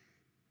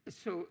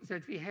 so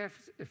that we have,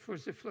 for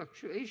the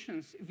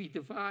fluctuations, we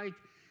divide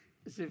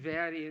the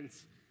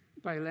variance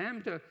by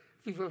lambda,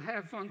 we will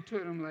have one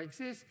term like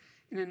this,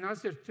 and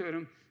another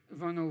term,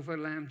 1 over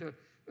lambda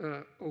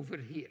over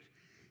here.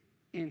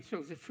 And so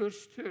the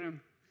first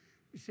term,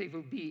 we say,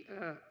 will be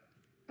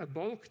a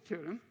bulk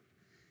term,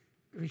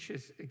 which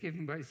is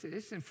given by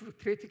this, and for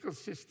critical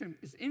system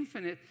is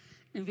infinite,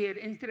 and we are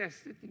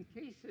interested in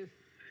cases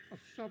of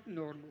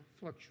subnormal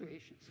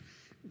fluctuations,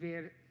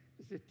 where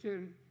the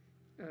term,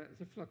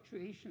 the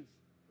fluctuations,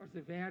 or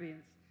the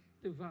variance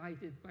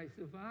divided by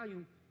the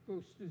volume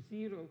goes to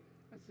 0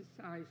 as the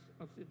size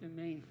of the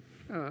domain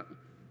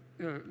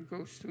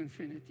goes to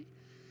infinity.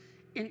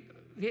 And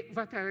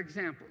what are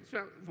examples?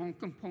 Well, one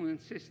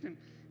component system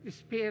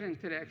with pair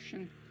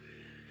interaction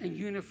and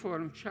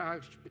uniform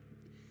charged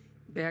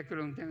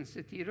background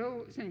density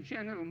rho, in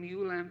general,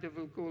 mu lambda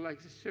will go like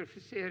the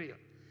surface area.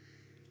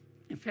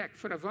 In fact,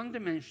 for a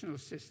one-dimensional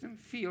system,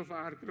 phi of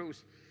r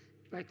grows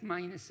like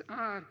minus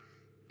r,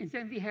 and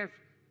then we have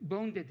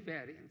bounded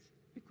variance,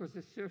 because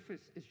the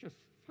surface is just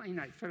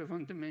finite for a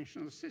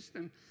one-dimensional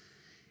system.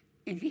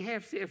 And we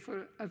have,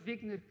 therefore, a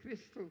Wigner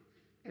crystal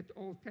at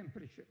all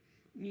temperature,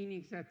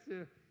 meaning that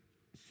the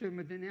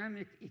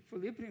thermodynamic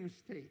equilibrium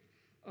state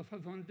of a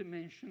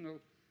one-dimensional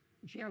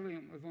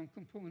gellium, a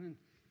one-component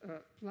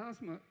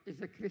plasma,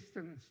 is a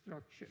crystalline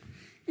structure.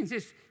 And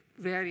this,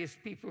 various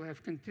people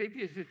have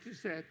contributed to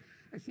that.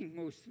 I think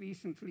most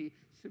recently,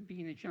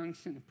 Sabine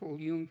Johnson and Paul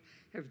Jung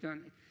have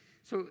done it.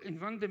 So in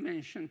one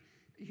dimension,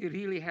 you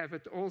really have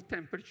at all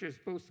temperatures,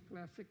 both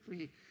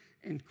classically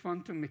and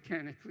quantum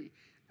mechanically,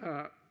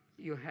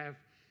 you have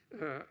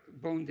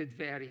bounded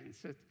variance.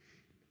 That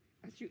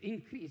as you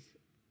increase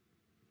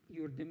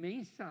your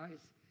domain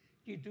size,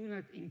 you do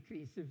not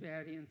increase the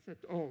variance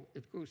at all.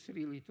 It goes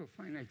really to a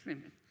finite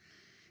limit.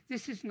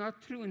 This is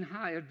not true in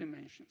higher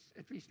dimensions,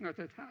 at least not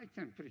at high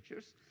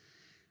temperatures.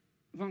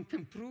 One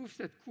can prove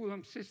that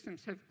Coulomb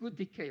systems have good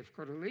decay of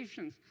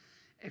correlations,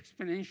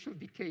 exponential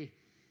decay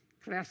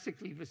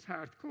classically with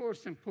hard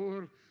cores, and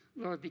polar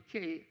law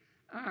decay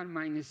R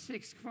minus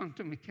 6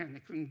 quantum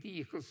mechanical in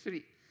D equals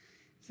 3.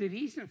 The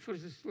reason for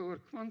the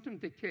slower quantum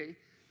decay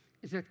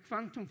is that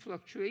quantum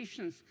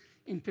fluctuations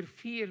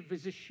interfere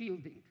with the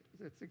shielding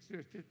that's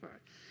exerted by.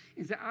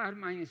 And the R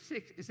minus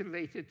 6 is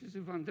related to the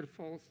van der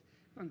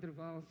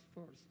Waals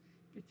force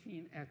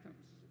between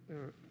atoms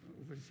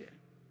over there.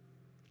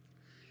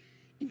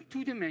 In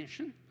 2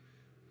 dimensions,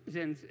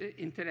 then the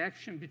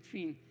interaction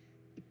between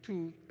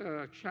two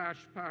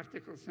charged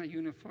particles in a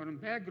uniform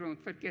background,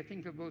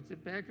 forgetting about the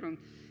background,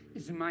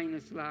 is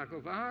minus log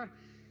of R.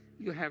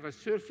 You have a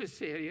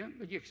surface area,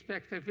 but you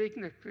expect a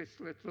Wigner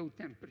crystal at low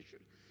temperature.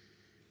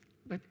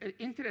 But an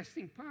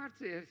interesting part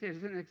is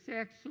there's an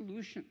exact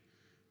solution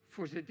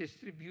for the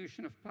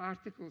distribution of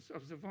particles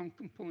of the one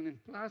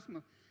component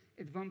plasma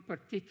at one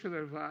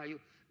particular value,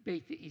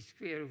 beta E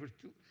squared over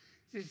 2.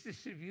 This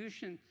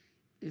distribution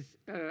is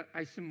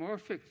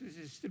isomorphic to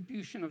the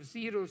distribution of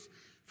zeros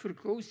for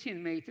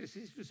Gaussian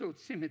matrices without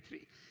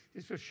symmetry.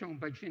 This was shown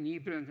by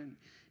Genebrand and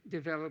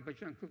developed by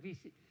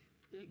Giancovici.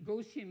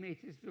 Gaussian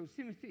matrices without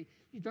symmetry,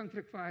 you don't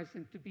require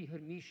them to be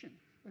Hermitian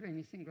or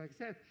anything like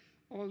that.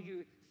 All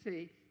you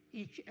say,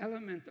 each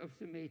element of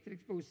the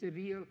matrix, both the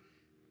real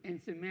and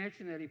the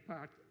imaginary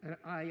part, are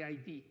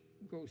IID,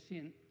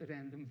 Gaussian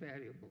random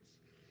variables.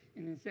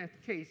 And in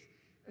that case,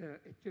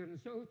 it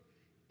turns out,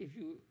 if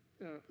you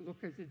look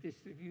at the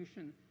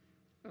distribution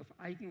of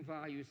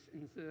eigenvalues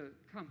in the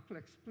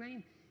complex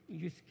plane,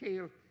 and you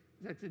scale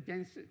that the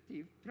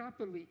density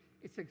properly,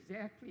 it's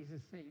exactly the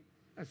same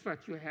as what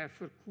you have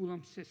for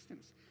Coulomb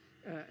systems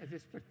at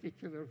this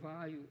particular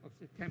value of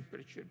the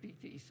temperature,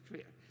 beta E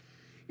squared.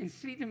 In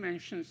 3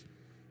 dimensions,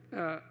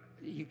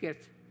 you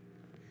get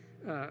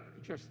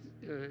just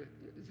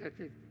that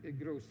it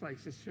grows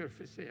like the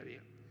surface area,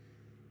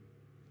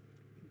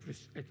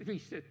 at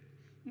least at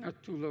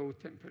not too low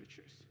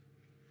temperatures.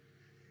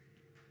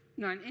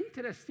 Now, an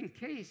interesting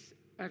case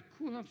are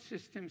Coulomb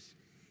systems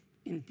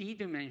in D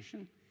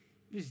dimension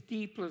with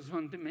D plus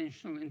 1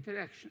 dimensional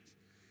interactions,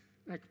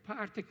 like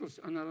particles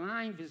on a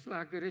line with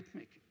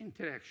logarithmic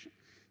interaction.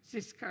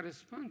 This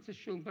corresponds, as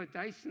shown by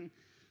Dyson,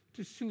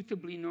 to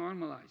suitably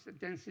normalize a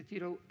density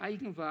rho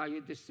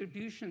eigenvalue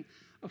distribution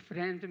of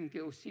random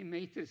Gaussian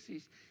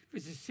matrices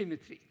with a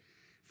symmetry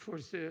for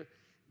the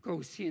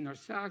Gaussian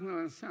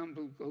orthogonal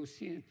ensemble,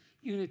 Gaussian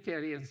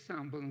unitary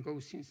ensemble, and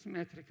Gaussian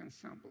symmetric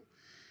ensemble.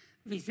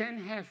 We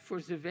then have, for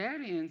the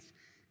variance,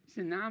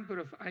 the number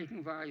of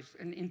eigenvalues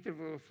and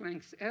interval of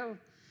length L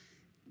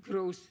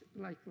grows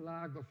like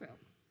log of L.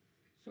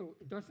 So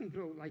it doesn't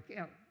grow like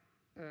L.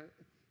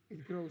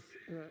 It grows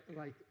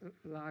like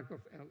log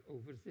of L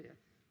over there.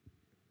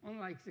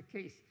 Unlike the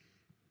case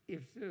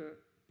if the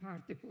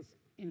particles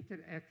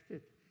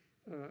interacted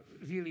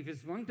really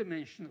with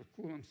one-dimensional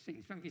Coulomb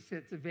things, when we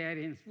said the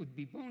variance would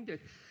be bounded,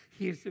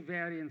 here the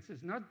variance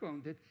is not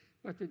bounded,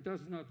 but it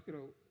does not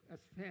grow as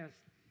fast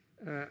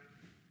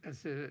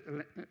as a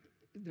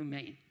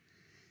domain.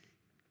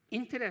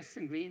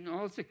 Interestingly, in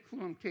all the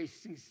Coulomb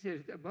cases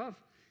considered above,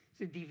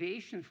 the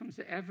deviation from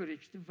the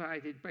average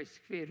divided by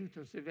square root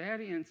of the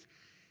variance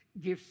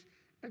gives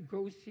a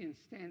Gaussian,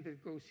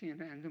 standard Gaussian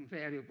random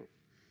variable.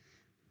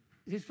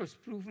 This was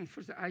proven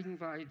for the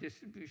eigenvalue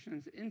distribution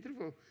in the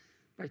interval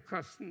by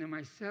Costin and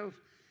myself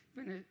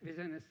with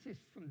an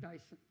assist from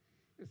Dyson.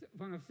 It was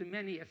one of the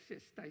many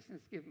assists Dyson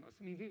has given us.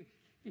 I mean,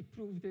 we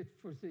proved it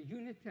for the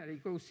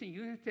unitary, Gaussian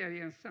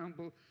unitary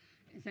ensemble,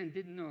 and then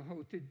didn't know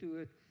how to do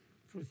it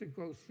for the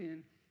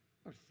Gaussian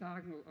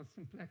orthogonal or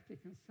symplectic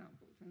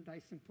ensembles. And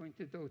Dyson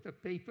pointed out a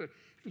paper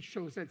which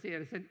shows that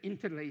there is an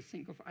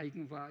interlacing of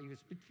eigenvalues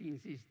between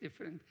these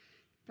different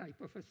type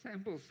of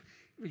ensembles,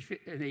 which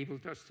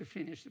enabled us to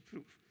finish the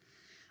proof.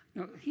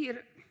 Now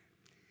here,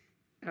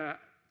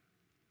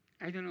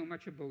 I don't know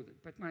much about it,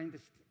 but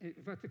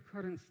what the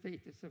current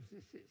status of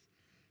this is.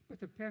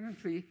 But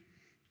apparently,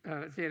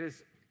 there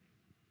is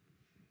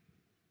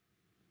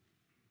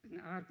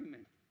an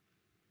argument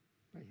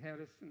by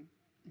Harrison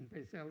and by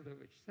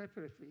Zeldovich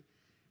separately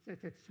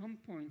that at some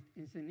point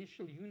in the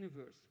initial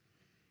universe,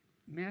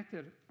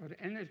 matter or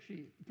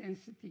energy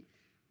density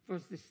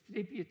was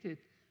distributed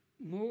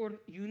more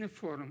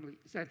uniformly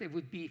than it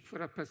would be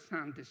for a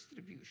Poisson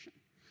distribution.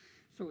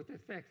 So the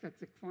fact that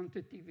the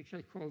quantity, which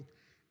I called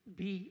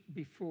B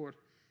before,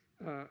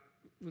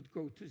 would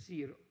go to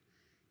 0.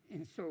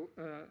 And so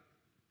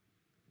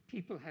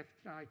people have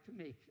tried to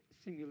make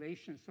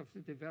simulations of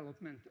the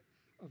development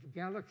of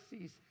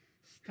galaxies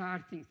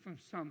starting from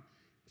some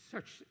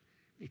such,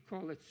 we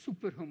call it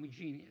super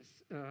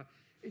homogeneous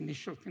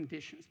initial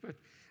conditions. But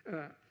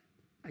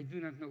I do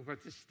not know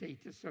what the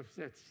status of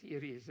that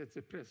theory is at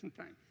the present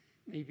time.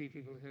 Maybe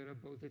we will hear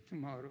about it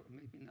tomorrow,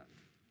 maybe not.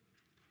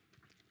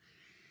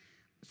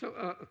 So,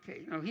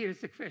 okay, now here's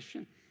the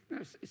question.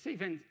 Now, say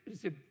when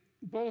the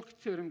bulk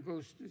term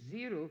goes to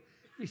 0,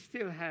 we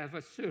still have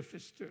a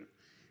surface term,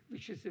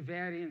 which is the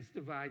variance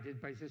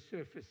divided by the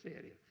surface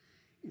area.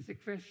 And the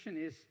question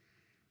is,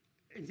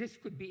 and this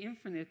could be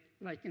infinite,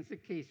 like in the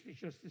case we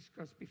just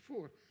discussed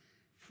before,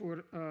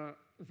 for a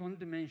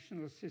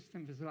one-dimensional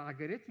system with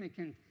logarithmic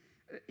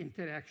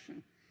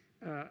interaction,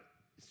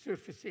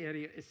 surface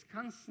area is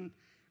constant,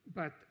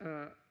 but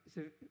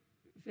the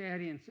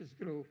variances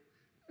grow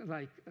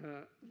like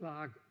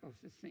log of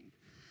the thing.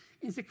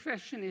 And the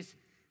question is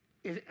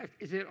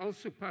there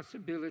also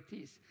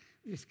possibilities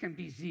this can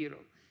be 0?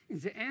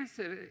 And the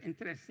answer,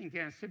 interesting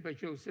answer by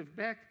Joseph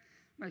Beck,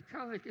 my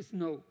colleague, is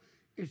no.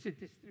 If the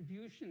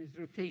distribution is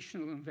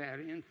rotational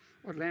invariant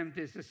or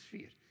lambda is a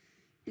sphere,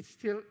 it's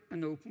still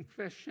an open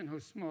question how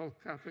small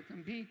kappa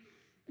can be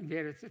and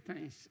where it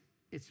attains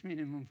its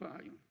minimum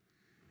volume.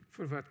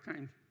 For what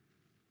kind?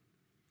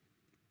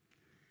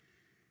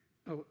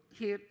 Oh,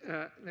 here,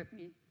 let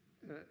me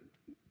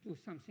do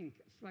something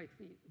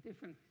slightly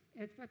different.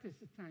 Ed, what is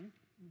the time?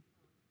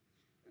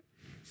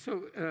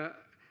 So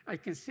I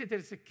consider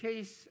the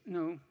case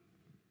now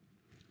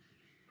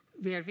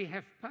where we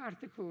have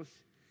particles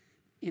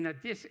in a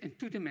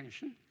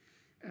two-dimension,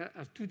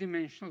 a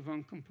two-dimensional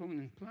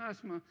one-component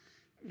plasma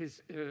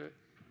with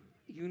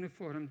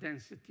uniform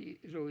density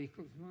rho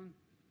equals 1.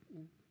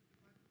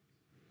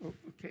 Oh,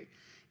 okay.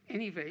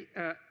 Anyway,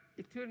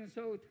 it turns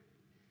out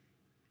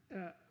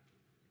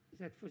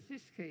that for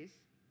this case,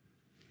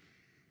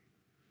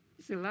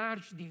 the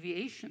large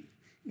deviation,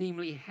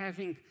 namely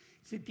having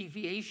the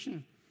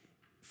deviation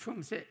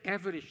from the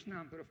average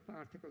number of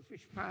particles,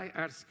 which pi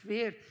r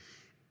squared,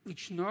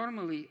 which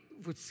normally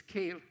would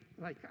scale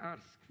like r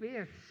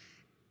squared,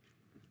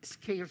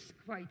 scales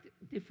quite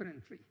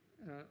differently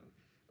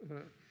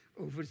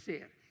over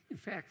there. In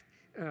fact,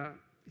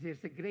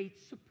 there's a great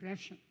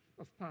suppression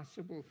of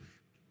possible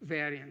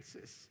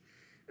variances.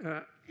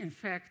 In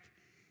fact,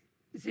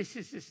 this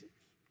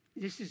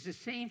is the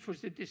same for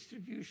the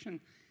distribution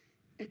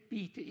at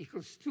beta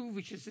equals 2,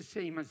 which is the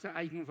same as the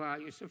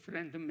eigenvalues of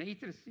random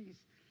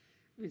matrices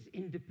with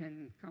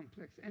independent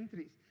complex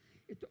entries.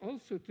 It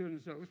also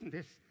turns out, and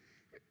this,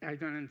 I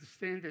don't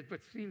understand it, but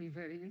it's really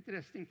very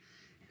interesting,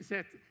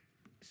 that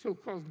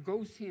so-called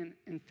Gaussian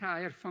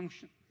entire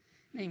function,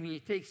 namely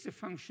it takes the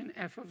function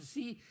f of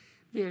z,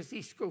 where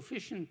these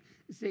coefficients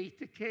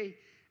zeta k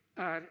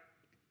are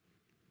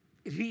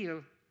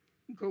real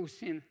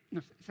Gaussian,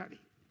 no, sorry,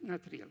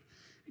 not real,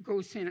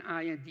 Gaussian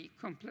I and D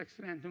complex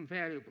random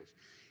variables.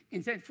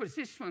 And then for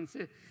this one,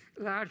 the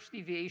large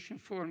deviation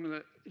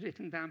formula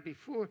written down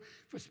before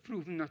was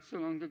proven not so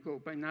long ago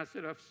by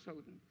Nazarov,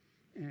 Soden,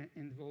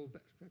 and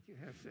Wolberg, that you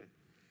have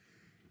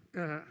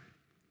said.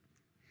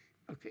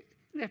 Okay,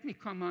 let me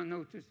come on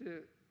now to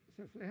the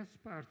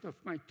last part of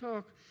my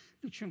talk,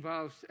 which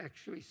involves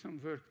actually some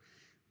work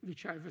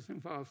which I was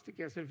involved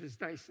together with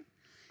Dyson.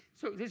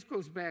 So this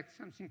goes back to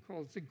something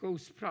called the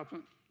Gauss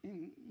problem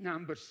in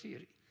number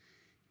theory.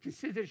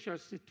 Consider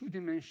just the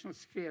two-dimensional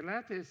square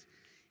lattice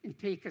and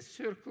take a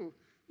circle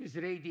with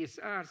radius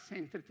r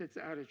centered at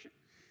the origin.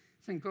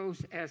 Then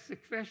Gauss asks the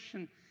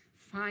question,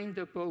 find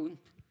a bound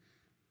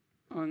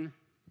on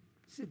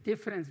the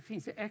difference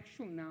between the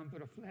actual number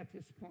of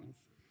lattice points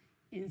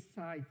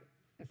inside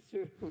a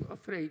circle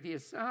of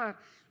radius r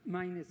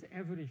minus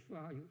average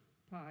value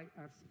pi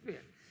r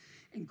squared.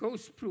 And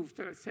Gauss proved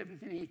that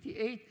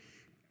 1788,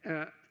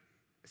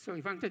 so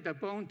he wanted the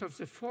bound of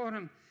the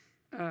form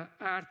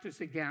r to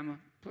the gamma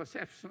plus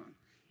epsilon.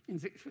 And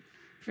the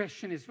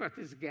question is, what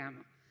is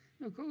gamma?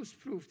 Now, Gauss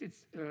proved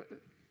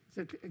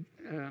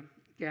that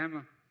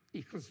gamma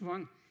equals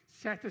 1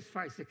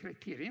 satisfies the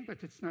criterion,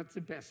 but it's not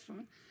the best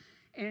one.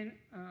 And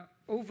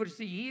over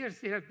the years,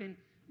 there have been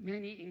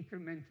many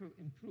incremental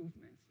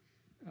improvements,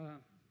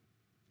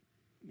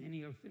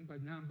 many of them by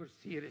number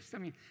theorists. I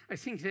mean, I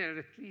think there are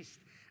at least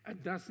a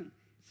dozen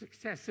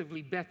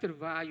successively better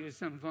values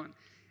than 1.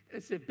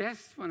 The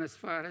best one, as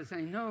far as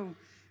I know,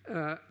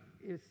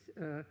 is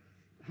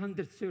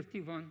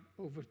 131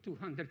 over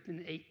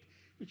 208,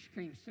 which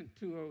comes in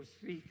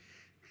 203.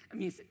 I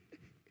mean,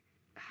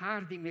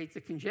 Hardy made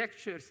the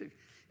conjectures.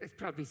 It's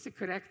probably the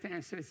correct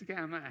answer is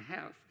gamma a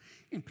half.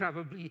 And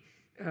probably,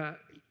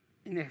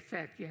 in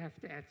effect, you have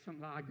to add some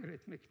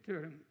logarithmic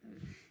term,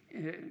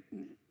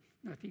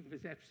 not even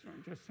with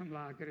epsilon, just some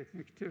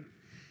logarithmic term.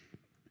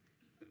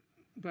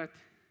 But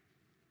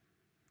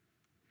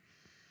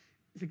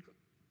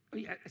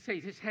I say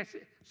this has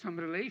some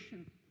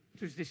relation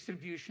to the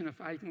distribution of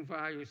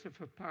eigenvalues of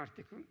a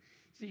particle,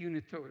 the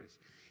unit torus.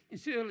 In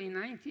the early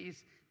 90s,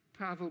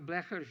 Pavel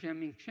Blecher,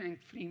 Zheming Cheng,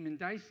 Freeman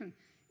Dyson,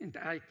 and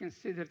I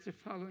considered the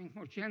following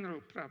more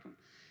general problem.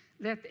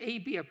 Let A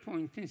be a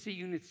point in the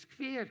unit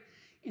square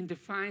and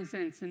define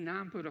then the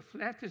number of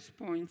lattice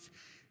points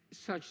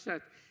such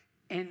that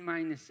n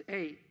minus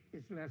A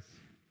is less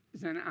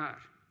than R.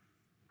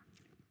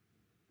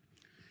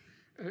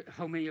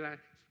 How many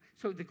lattices?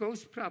 So the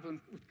Gauss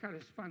problem would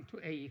correspond to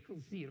A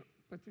equals 0,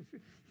 but you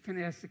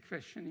can ask the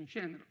question in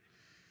general.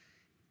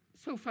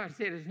 So far,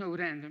 there is no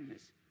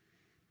randomness.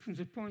 From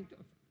the point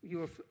of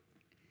view of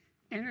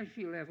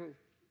energy level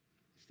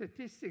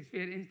statistics, we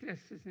are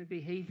interested in the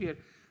behavior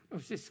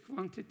of this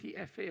quantity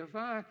Fa of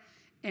R,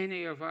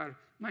 Na of R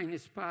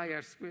minus pi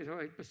R squared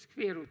divided by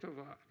square root of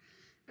R.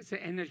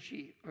 The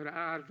energy, or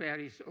R,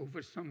 varies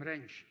over some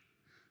range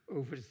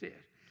over there.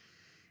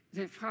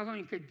 Then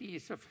following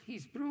ideas of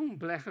Heath-Brown,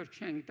 Blecher,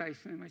 Cheng,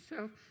 Dyson, and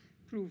myself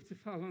proved the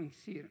following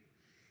theorem.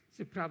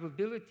 The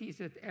probability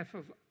that f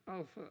of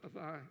alpha of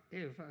R,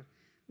 A of R,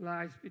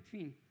 lies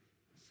between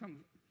some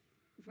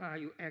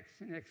value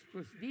x and x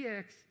plus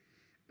dx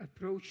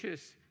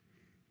approaches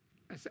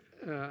as,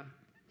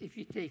 if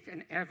you take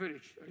an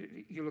average,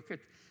 you look at,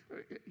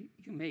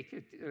 you make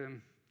it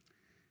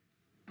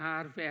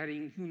R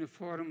varying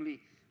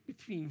uniformly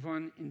between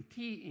 1 and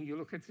t, and you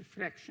look at the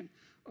fraction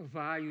of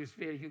values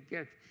where you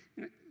get,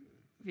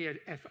 where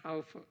f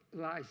alpha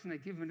lies in a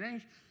given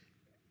range,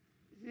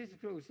 this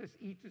grows as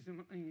e to the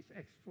minus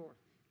x4.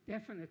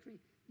 Definitely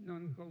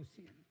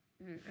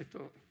non-Gaussian at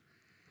all.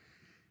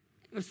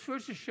 It was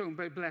further shown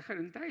by Blecher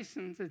and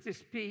Dyson that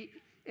this p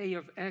a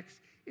of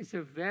x is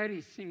a very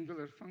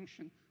singular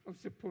function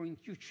of the point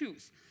you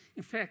choose.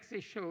 In fact, they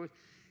showed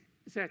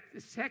that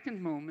the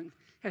second moment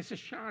has a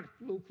sharp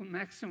local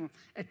maximum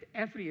at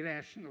every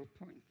rational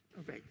point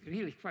of A.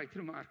 Really quite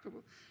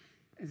remarkable.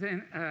 And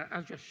then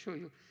I'll just show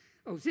you.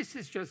 Oh, this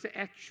is just the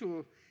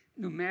actual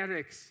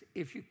numerics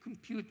if you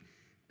compute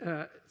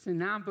the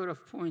number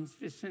of points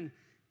within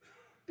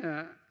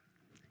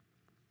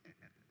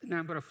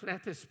number of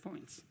lattice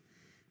points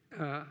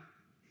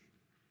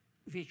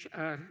which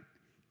are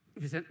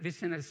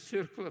within a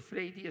circle of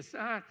radius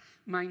r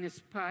minus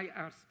pi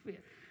r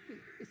squared.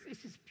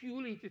 This is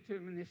purely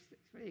deterministic,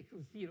 y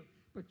equals 0.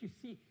 But you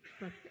see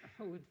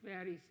how it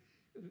varies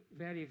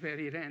very,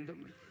 very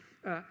randomly.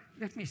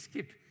 Let me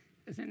skip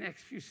the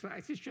next few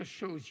slides. It just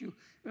shows you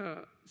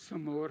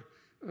some more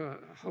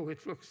how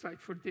it looks like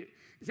for the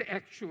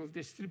actual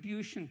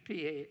distribution PA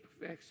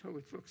of x, how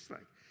it looks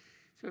like.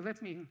 So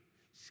let me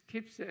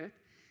skip that.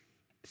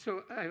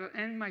 So I will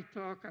end my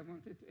talk. I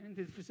wanted to end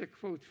it with a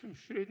quote from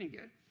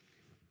Schrödinger,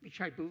 which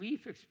I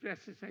believe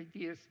expresses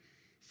ideas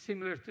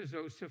similar to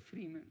those of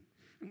Freeman.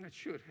 I'm not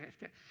sure I have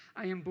to.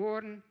 I am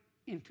born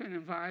into an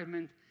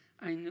environment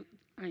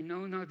I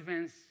know not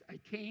whence I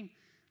came,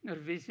 nor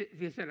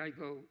whither I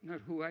go, nor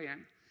who I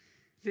am.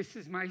 This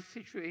is my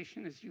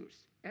situation as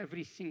yours,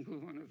 every single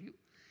one of you.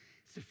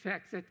 The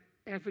fact that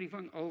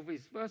everyone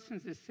always was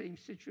in the same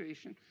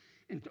situation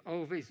and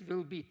always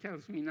will be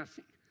tells me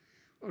nothing.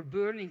 Or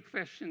burning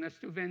question as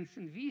to whence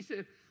and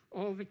whither,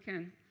 all we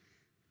can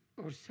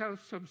or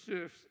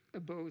self-observe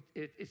about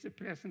it is the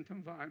present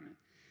environment.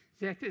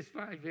 That is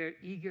why we're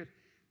eager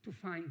to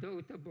find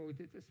out about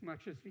it as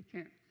much as we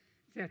can.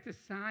 That is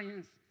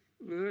science,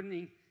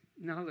 learning,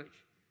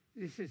 knowledge.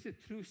 This is a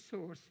true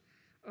source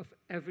of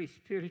every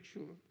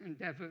spiritual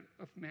endeavor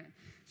of man.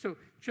 So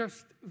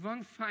just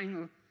one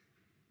final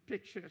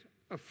picture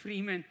of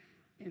Freeman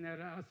in a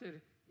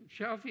rather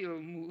jovial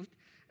mood.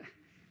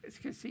 As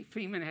you can see,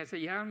 Freeman has a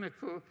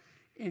yarmulke.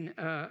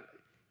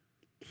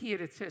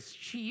 Here it says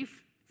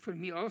chief. For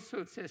me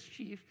also it says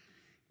chief.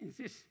 And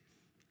this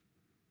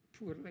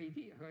poor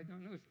lady, I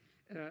don't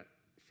know,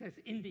 says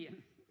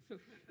Indian. So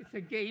it's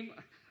a game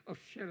of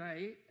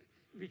charade,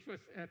 which was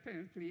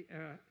apparently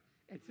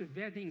at the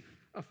wedding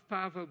of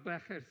Pavel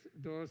Becher's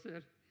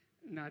daughter,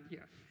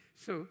 Nadia.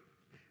 So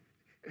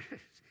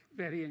it's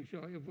very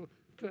enjoyable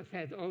to have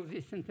had all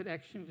this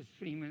interaction with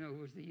Freeman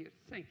over the years.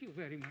 Thank you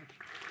very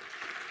much.